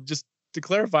neck, well, just to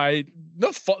clarify,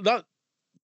 no fault, not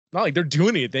like they're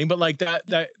doing anything, but like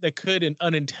that could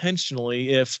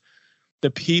unintentionally, if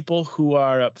the people who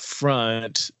are up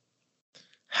front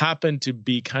happen to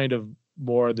be kind of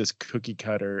more this cookie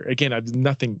cutter. Again, I've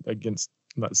nothing against,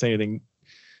 I'm not saying anything.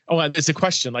 Oh, it's a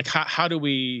question. Like, how do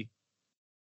we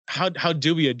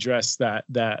address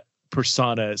that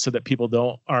persona so that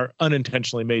people are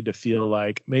unintentionally made to feel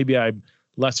like maybe I'm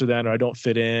lesser than, or I don't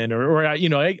fit in, or I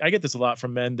get this a lot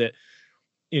from men that,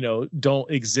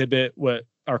 don't exhibit what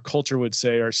our culture would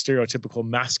say are stereotypical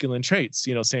masculine traits,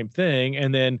 same thing.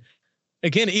 And then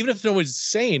again, even if no one's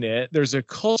saying it, there's a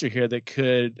culture here that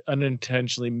could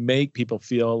unintentionally make people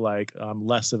feel like I'm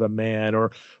less of a man,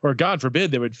 or God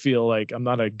forbid, they would feel like I'm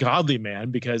not a godly man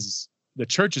because the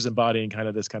church is embodying kind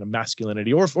of this kind of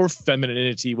masculinity or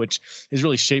femininity, which is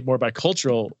really shaped more by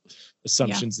cultural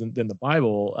assumptions than the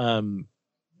Bible.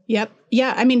 Yep.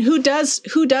 Yeah. I mean, who does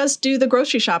do the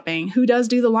grocery shopping? Who does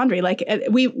do the laundry? Like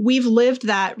we've lived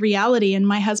that reality, and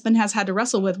my husband has had to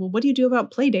wrestle with, well, what do you do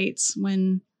about play dates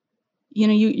when,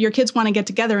 your kids want to get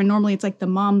together, and normally it's like the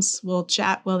moms will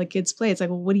chat while the kids play. It's like,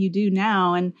 well, what do you do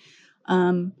now? And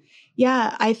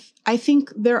I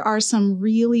think there are some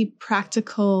really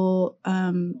practical,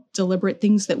 deliberate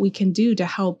things that we can do to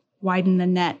help widen the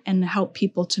net and help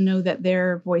people to know that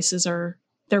their voices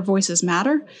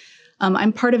matter.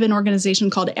 I'm part of an organization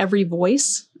called Every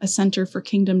Voice, a Center for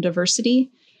Kingdom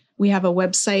Diversity. We have a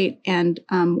website, and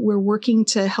we're working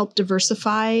to help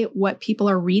diversify what people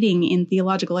are reading in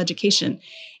theological education.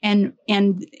 And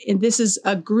this is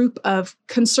a group of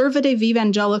conservative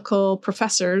evangelical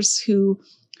professors who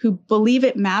believe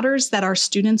it matters that our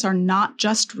students are not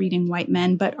just reading white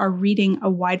men, but are reading a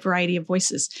wide variety of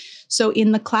voices. So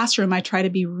in the classroom, I try to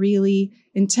be really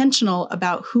intentional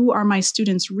about who are my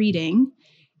students reading.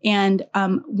 And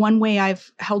one way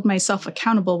I've held myself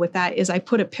accountable with that is I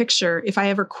put a picture. If I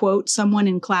ever quote someone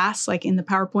in class, like in the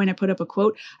PowerPoint, I put up a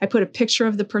quote, I put a picture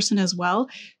of the person as well,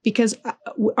 because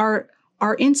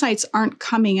our insights aren't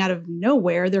coming out of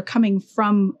nowhere. They're coming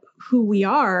from who we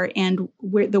are and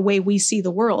the way we see the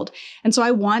world. And so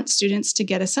I want students to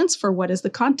get a sense for what is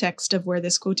the context of where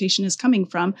this quotation is coming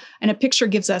from. And a picture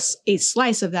gives us a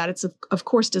slice of that. It's of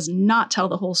course does not tell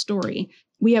the whole story.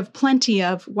 We have plenty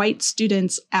of white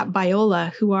students at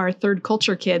Biola who are third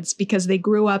culture kids because they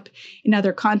grew up in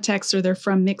other contexts, or they're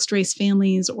from mixed race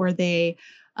families, or they're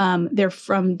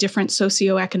from different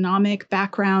socioeconomic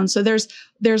backgrounds. So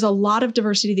there's a lot of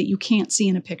diversity that you can't see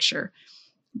in a picture.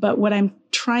 But what I'm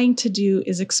trying to do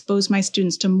is expose my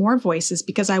students to more voices,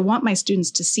 because I want my students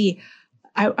to see,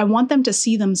 I want them to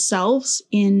see themselves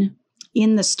in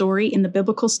the story, in the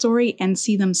biblical story, and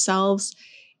see themselves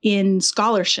in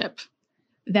scholarship,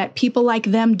 that people like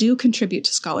them do contribute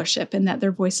to scholarship and that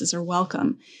their voices are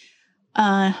welcome.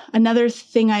 Another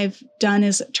thing I've done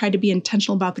is try to be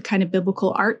intentional about the kind of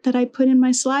biblical art that I put in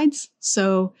my slides.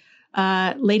 So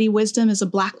Lady Wisdom is a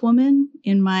Black woman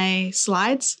in my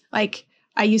slides. Like,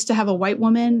 I used to have a white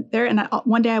woman there, and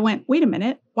one day I went, wait a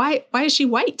minute, why is she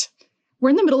white? We're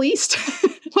in the Middle East.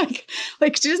 like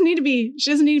she doesn't need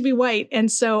to be white.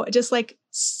 And so just like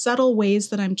subtle ways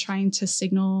that I'm trying to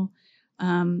signal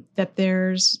that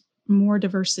there's more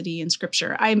diversity in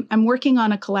Scripture. I'm working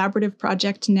on a collaborative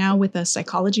project now with a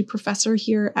psychology professor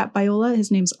here at Biola. His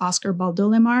name's Oscar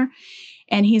Baldolimar,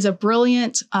 and he's a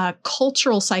brilliant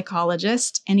cultural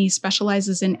psychologist, and he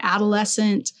specializes in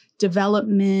adolescent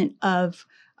development of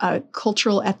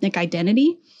cultural ethnic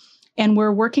identity. And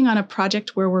we're working on a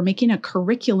project where we're making a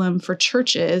curriculum for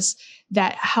churches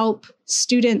that help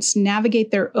students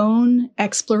navigate their own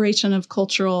exploration of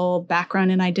cultural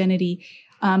background and identity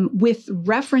with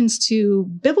reference to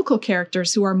biblical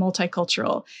characters who are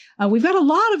multicultural. We've got a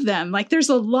lot of them. Like, there's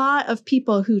a lot of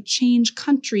people who change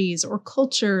countries or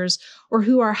cultures, or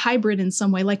who are hybrid in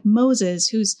some way, like Moses,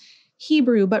 who's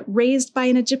Hebrew, but raised by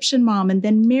an Egyptian mom, and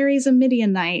then marries a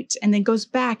Midianite, and then goes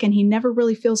back, and he never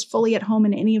really feels fully at home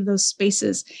in any of those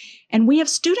spaces. And we have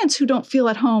students who don't feel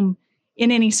at home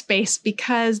in any space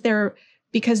because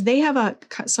they have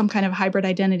some kind of hybrid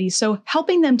identity. So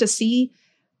helping them to see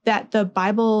that the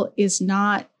Bible is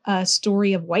not a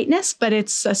story of whiteness, but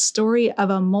it's a story of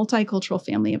a multicultural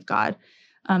family of God.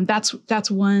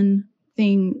 That's one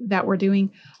thing that we're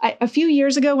doing. A few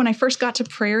years ago, when I first got to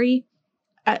Prairie,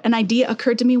 an idea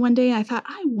occurred to me one day. I thought,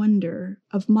 I wonder,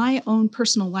 of my own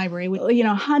personal library with,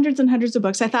 hundreds and hundreds of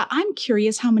books, I thought, I'm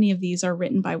curious how many of these are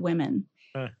written by women.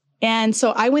 And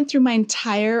so I went through my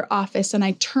entire office and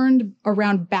I turned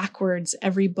around backwards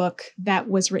every book that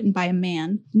was written by a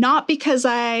man, not because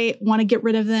I want to get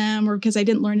rid of them or because I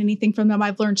didn't learn anything from them.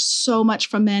 I've learned so much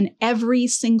from men. Every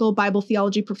single Bible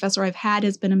theology professor I've had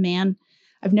has been a man.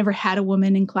 I've never had a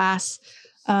woman in class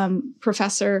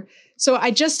professor. So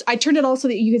I turned it all so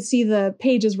that you could see the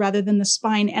pages rather than the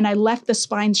spine. And I left the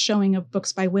spines showing of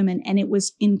books by women. And it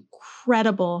was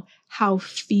incredible how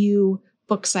few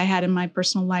books I had in my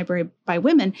personal library by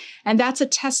women. And that's a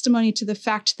testimony to the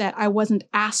fact that I wasn't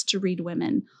asked to read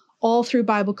women all through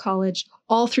Bible college,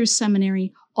 all through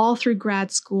seminary, all through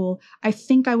grad school. I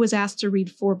think I was asked to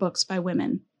read 4 books by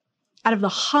women out of the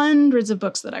hundreds of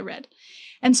books that I read.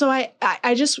 And so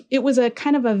it was a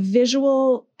kind of a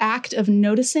visual act of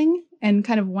noticing and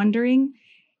kind of wondering.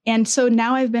 And so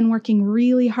now I've been working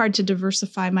really hard to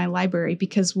diversify my library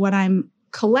because what I'm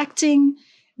collecting,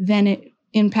 then it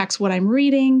impacts what I'm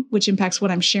reading, which impacts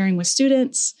what I'm sharing with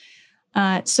students.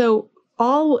 So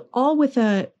all with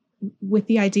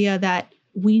the idea that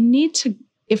we need to,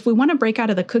 if we want to break out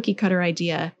of the cookie cutter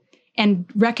idea and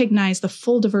recognize the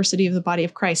full diversity of the body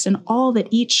of Christ and all that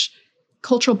each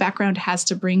cultural background has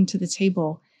to bring to the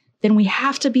table, then we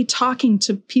have to be talking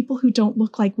to people who don't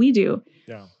look like we do.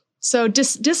 Yeah. So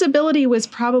disability was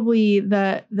probably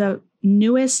the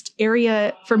newest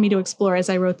area for me to explore as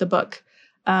I wrote the book.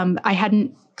 I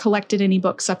hadn't collected any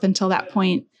books up until that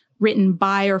point written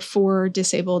by or for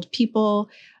disabled people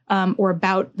or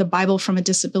about the Bible from a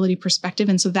disability perspective.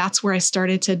 And so that's where I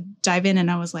started to dive in. And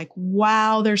I was like,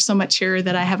 wow, there's so much here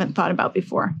that I haven't thought about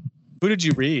before. Who did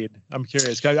you read? I'm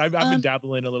curious. I've been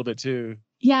dabbling a little bit too.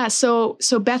 Yeah. So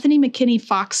Bethany McKinney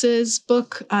Fox's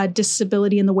book,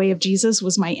 Disability in the Way of Jesus,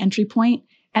 was my entry point.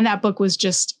 And that book was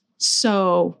just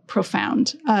so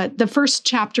profound. The first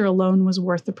chapter alone was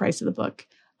worth the price of the book.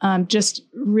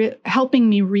 Helping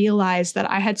me realize that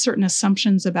I had certain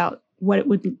assumptions about what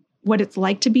it's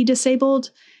like to be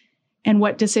disabled and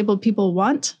what disabled people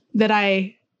want that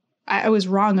I was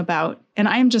wrong about. And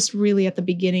I am just really at the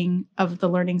beginning of the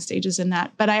learning stages in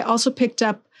that. But I also picked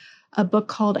up a book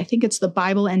called, I think it's The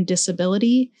Bible and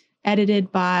Disability, edited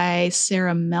by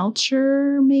Sarah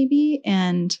Melcher, maybe,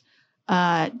 and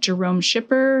Jerome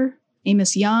Schipper,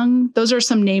 Amos Young. Those are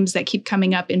some names that keep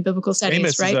coming up in biblical studies,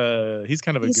 Amos right? He's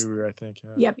kind of a guru, I think.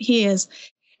 Yeah. Yep, he is.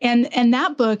 And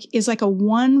that book is like a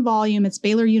 1-volume, it's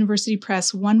Biola University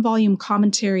Press, 1-volume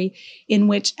commentary in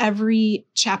which every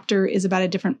chapter is about a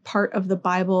different part of the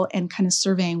Bible and kind of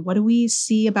surveying what do we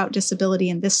see about disability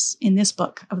in this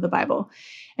book of the Bible.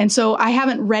 And so I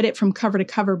haven't read it from cover to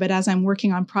cover, but as I'm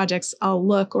working on projects, I'll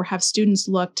look or have students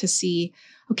look to see,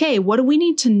 okay, what do we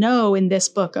need to know in this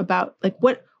book about like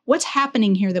what's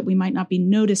happening here that we might not be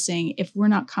noticing if we're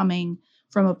not coming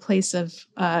from a place of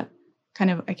kind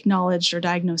of acknowledged or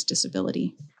diagnosed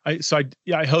disability. I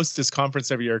host this conference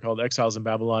every year called Exiles in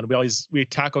Babylon. We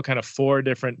tackle kind of 4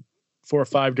 or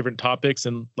 5 different topics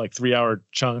in like 3-hour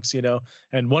chunks,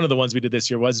 and one of the ones we did this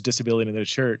year was disability in the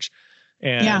church.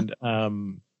 And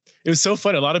it was so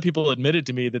fun. A lot of people admitted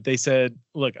to me that they said,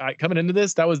 look, coming into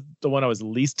this, that was the one I was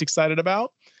least excited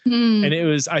about. And it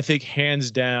was, I think,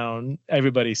 hands down,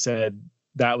 everybody said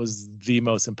that was the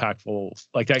most impactful.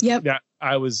 Like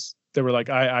they were like,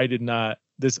 I did not,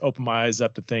 this opened my eyes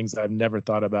up to things I've never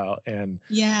thought about. And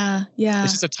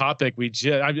it's just a topic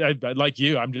I like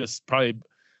you, I'm just probably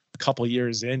a couple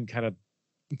years in kind of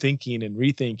thinking and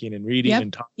rethinking and reading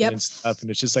and talking and stuff. And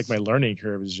it's just like my learning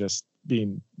curve is just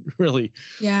being really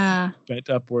bent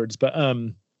upwards. But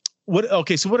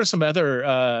so what are some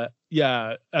other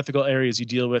ethical areas you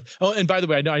deal with? Oh, and by the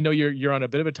way, I know you're on a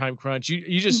bit of a time crunch.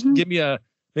 You just give me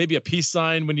maybe a peace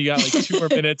sign when you got like 2 more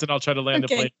minutes, and I'll try to land the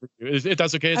plane for you. If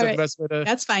that's okay, is that the best way to?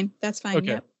 That's fine.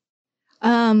 Okay.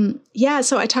 Yep.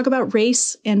 So I talk about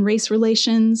race and race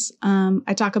relations.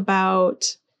 I talk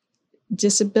about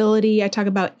disability. I talk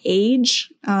about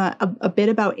age, a bit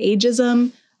about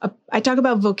ageism. I talk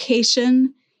about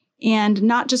vocation, and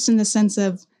not just in the sense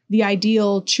of the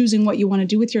ideal choosing what you want to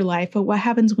do with your life, but what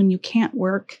happens when you can't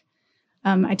work.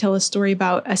 I tell a story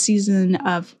about a season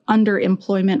of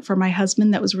underemployment for my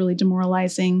husband that was really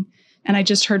demoralizing. And I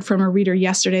just heard from a reader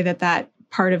yesterday that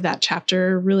part of that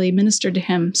chapter really ministered to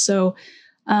him. So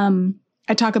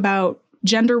I talk about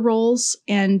gender roles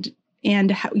and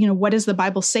how, what does the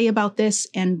Bible say about this,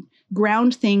 and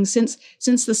ground things.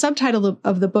 Since the subtitle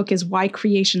of the book is Why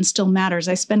Creation Still Matters,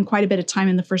 I spend quite a bit of time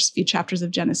in the first few chapters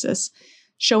of Genesis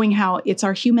showing how it's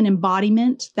our human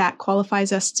embodiment that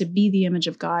qualifies us to be the image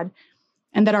of God,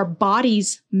 and that our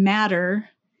bodies matter.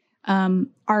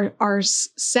 Our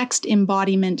sexed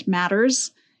embodiment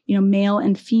matters, male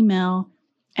and female.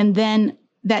 And then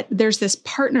that there's this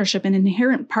partnership, an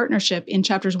inherent partnership in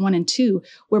chapters 1 and 2,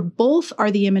 where both are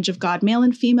the image of God. Male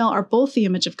and female are both the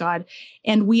image of God,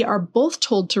 and we are both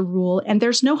told to rule. And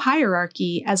there's no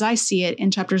hierarchy, as I see it,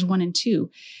 in chapters 1 and 2.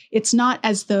 It's not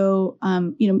as though,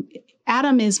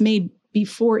 Adam is made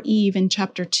before Eve in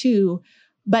chapter 2,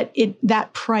 but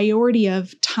that priority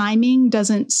of timing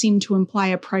doesn't seem to imply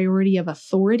a priority of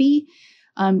authority.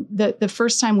 The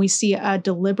first time we see a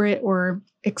deliberate or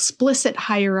explicit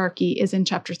hierarchy is in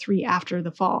chapter 3 after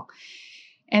the fall.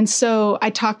 And so I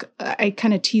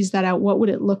kind of tease that out. What would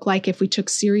it look like if we took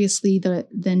seriously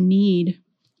the need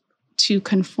to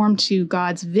conform to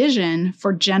God's vision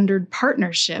for gendered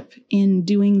partnership in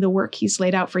doing the work he's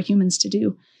laid out for humans to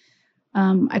do?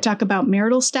 I talk about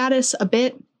marital status a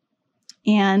bit,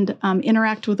 and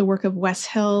interact with the work of Wes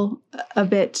Hill a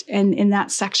bit. And in that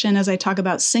section, as I talk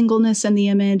about singleness and the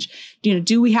image,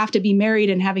 do we have to be married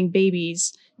and having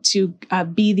babies to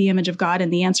be the image of God?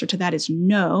 And the answer to that is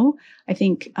no. I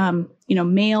think,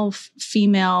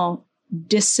 male-female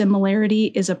dissimilarity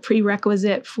is a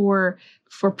prerequisite for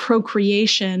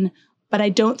procreation, but I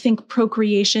don't think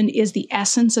procreation is the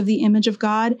essence of the image of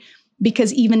God,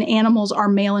 because even animals are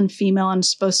male and female and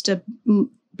supposed to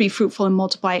be fruitful and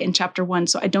multiply in chapter 1.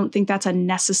 So I don't think that's a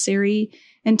necessary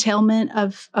entailment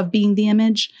of being the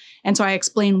image. And so I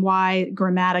explain why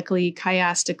grammatically,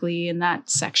 chiastically in that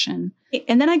section.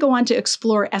 And then I go on to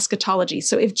explore eschatology.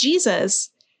 So if Jesus,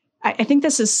 I think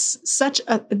this is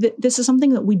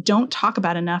something that we don't talk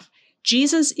about enough.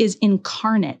 Jesus is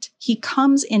incarnate. He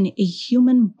comes in a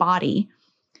human body.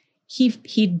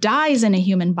 He dies in a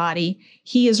human body.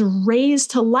 He is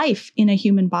raised to life in a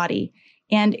human body,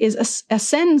 and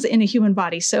ascends in a human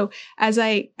body. So as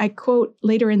I quote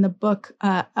later in the book,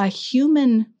 a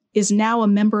human is now a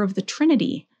member of the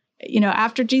Trinity.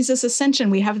 After Jesus' ascension,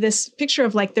 we have this picture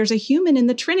of there's a human in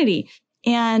the Trinity.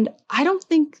 And I don't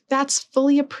think that's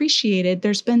fully appreciated.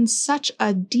 There's been such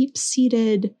a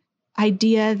deep-seated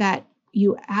idea that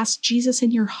you ask Jesus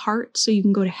in your heart so you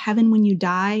can go to heaven when you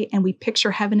die. And we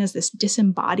picture heaven as this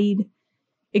disembodied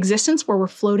existence where we're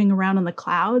floating around in the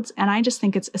clouds. And I just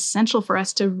think it's essential for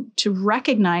us to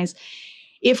recognize,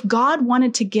 if God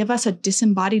wanted to give us a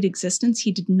disembodied existence,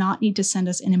 he did not need to send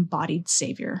us an embodied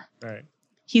savior. Right.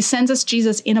 He sends us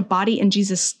Jesus in a body, and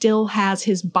Jesus still has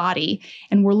his body.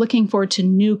 And we're looking forward to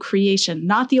new creation,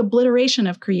 not the obliteration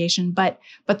of creation, but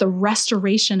the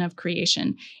restoration of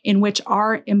creation, in which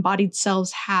our embodied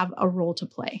selves have a role to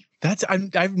play.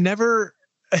 I've never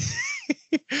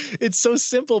it's so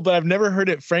simple, but I've never heard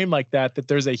it framed like that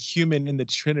there's a human in the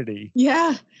Trinity.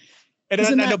 Yeah. And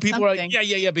I know people are like,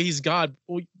 yeah, but he's God.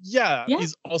 Well, yeah.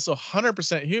 He's also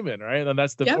 100% human, right? And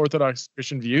that's the Orthodox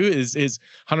Christian view is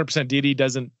 100% deity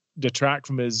doesn't detract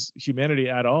from his humanity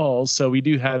at all. So we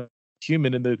do have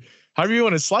human in the, however you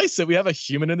want to slice it, we have a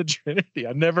human in the Trinity.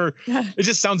 It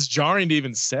just sounds jarring to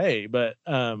even say, but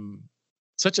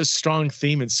such a strong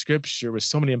theme in scripture with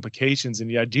so many implications. And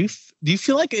do you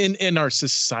feel like in our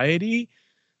society,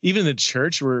 even in the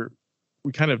church,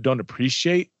 we kind of don't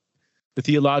appreciate the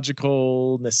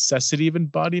theological necessity of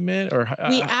embodiment? Or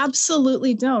we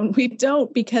absolutely don't. We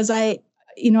don't, because I've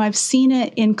seen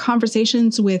it in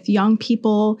conversations with young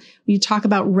people. You talk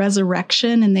about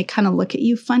resurrection and they kind of look at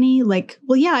you funny, like,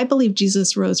 well, yeah, I believe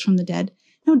Jesus rose from the dead.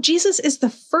 No, Jesus is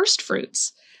the first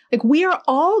fruits. We are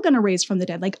all going to raise from the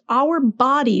dead. Our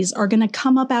bodies are going to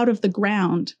come up out of the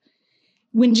ground.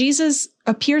 When Jesus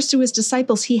appears to his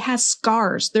disciples, he has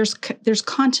scars. There's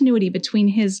continuity between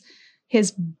his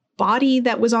body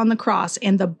that was on the cross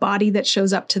and the body that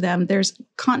shows up to them. There's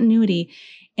continuity.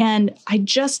 And I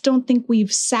just don't think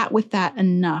we've sat with that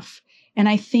enough. And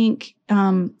I think,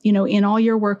 in all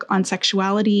your work on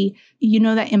sexuality,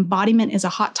 that embodiment is a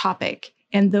hot topic.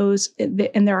 And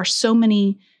there are so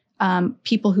many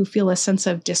people who feel a sense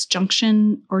of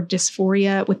disjunction or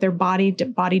dysphoria with their body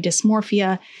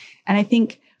dysmorphia. And I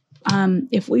think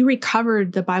if we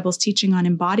recovered the Bible's teaching on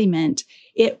embodiment,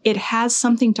 it has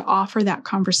something to offer that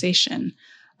conversation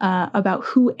about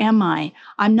who am I?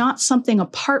 I'm not something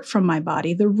apart from my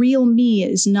body. The real me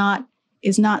is not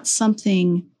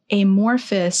something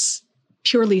amorphous,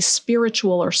 purely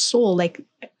spiritual or soul.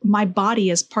 My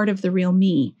body is part of the real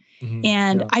me. Mm-hmm.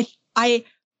 And yeah.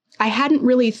 I hadn't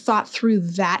really thought through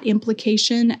that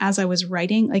implication as I was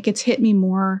writing. It's hit me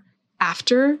more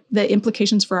after the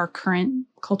implications for our current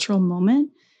cultural moment.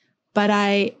 But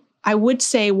I would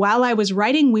say while I was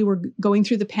writing, we were going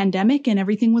through the pandemic and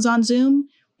everything was on Zoom.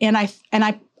 And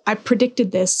I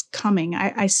predicted this coming.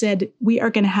 I said, we are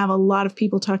going to have a lot of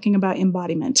people talking about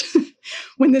embodiment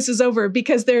when this is over,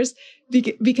 because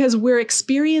we're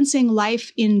experiencing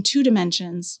life in two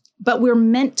dimensions, but we're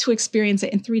meant to experience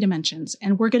it in 3 dimensions.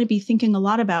 And we're going to be thinking a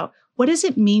lot about, what does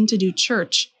it mean to do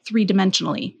church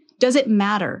 3-dimensionally? Does it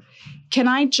matter? Can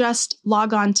I just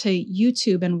log on to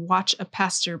YouTube and watch a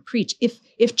pastor preach?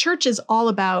 If church is all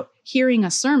about hearing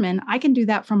a sermon, I can do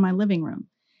that from my living room.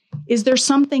 Is there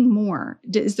something more?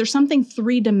 Is there something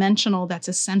 3-dimensional that's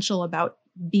essential about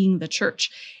being the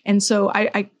church? And so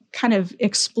I kind of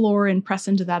explore and press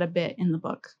into that a bit in the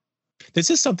book. This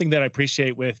is something that I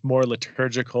appreciate with more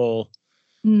liturgical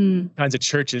kinds of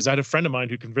churches. I had a friend of mine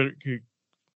who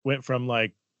went from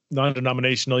like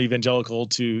non-denominational evangelical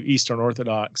to Eastern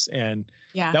Orthodox. And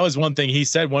that was one thing he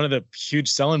said. One of the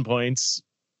huge selling points,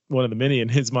 one of the many in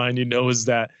his mind, is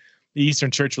that the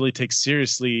Eastern Church really takes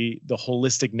seriously the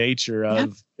holistic nature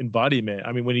of embodiment.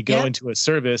 I mean, when you go into a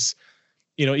service,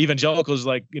 evangelicals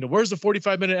like, where's the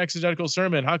 45-minute exegetical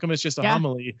sermon? How come it's just a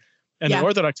homily? And the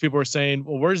Orthodox people are saying,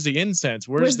 well, where's the incense?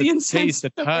 Where's the taste, the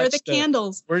touch? Where are the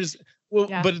candles? But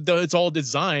it's all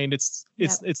designed. It's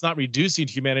not reducing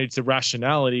humanity to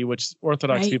rationality, which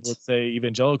Orthodox people would say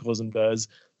evangelicalism does.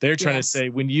 They're trying to say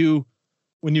when you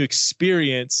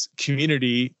experience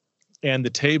community and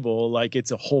the table, like it's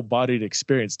a whole bodied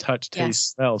experience, touch,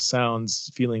 taste, smell,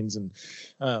 sounds, feelings. And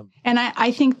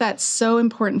I think that's so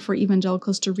important for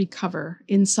evangelicals to recover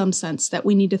in some sense, that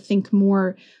we need to think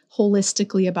more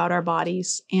holistically about our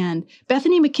bodies. And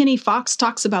Bethany McKinney Fox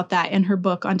talks about that in her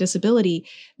book on disability,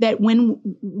 that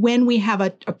when we have a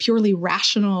purely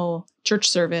rational church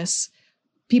service,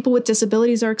 people with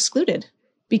disabilities are excluded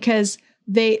because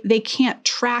they can't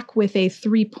track with a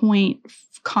 3-point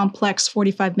complex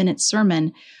 45-minute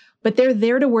sermon, but they're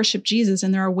there to worship Jesus.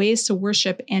 And there are ways to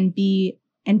worship and be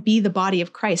the body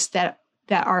of Christ that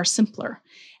are simpler.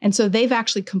 And so they've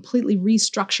actually completely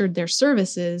restructured their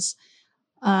services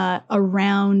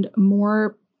around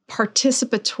more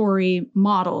participatory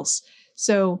models.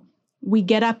 So we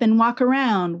get up and walk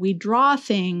around, we draw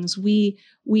things, we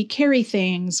carry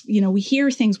things, we hear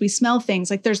things, we smell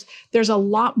things. Like there's a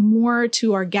lot more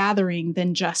to our gathering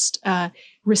than just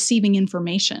receiving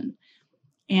information.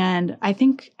 And I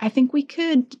think we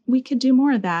could do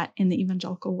more of that in the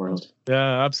evangelical world.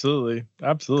 Yeah, absolutely.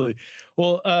 Absolutely.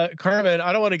 Well, Carmen,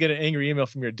 I don't want to get an angry email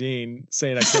from your dean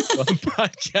saying I can't go on the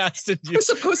podcast. And We're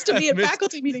supposed to be a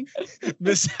faculty meeting.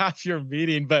 Miss half your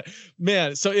meeting. But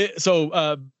man,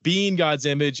 so Being God's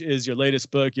Image is your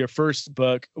latest book, your first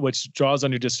book, which draws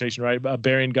on your dissertation, right?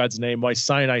 Bearing God's Name, Why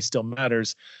Sinai Still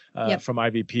Matters, from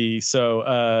IVP.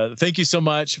 So thank you so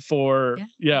much for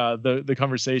the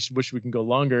conversation. Wish we can go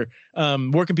longer.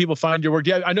 Where can people find your work?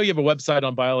 I know you have a website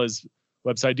on Biola's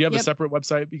website. Do you have a separate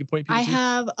website you can point people to? I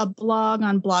have a blog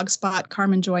on Blogspot,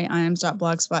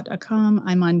 carmenjoyimes.blogspot.com.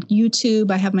 I'm on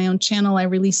YouTube. I have my own channel. I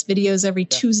release videos every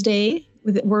Tuesday.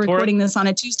 We're recording this on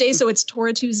a Tuesday, so it's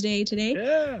Torah Tuesday today.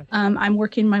 Yeah. I'm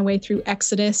working my way through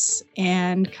Exodus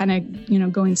and kind of,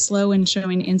 going slow and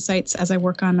showing insights as I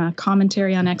work on a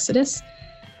commentary on Exodus.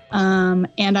 And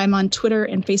I'm on Twitter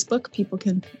and Facebook. People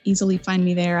can easily find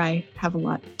me there. I have a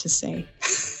lot to say.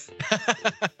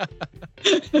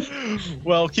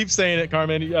 Well, keep saying it,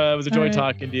 Carmen. It was a joy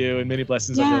talking to you, and many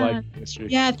blessings on your life ministry.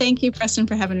 Yeah, thank you, Preston,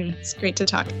 for having me. It's great to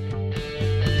talk.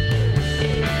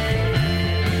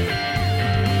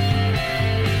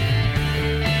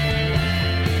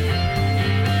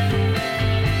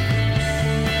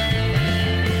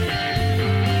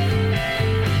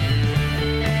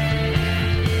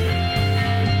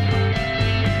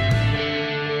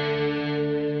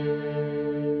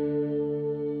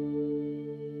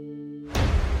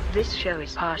 This show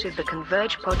is part of the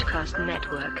Converge Podcast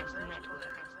Network.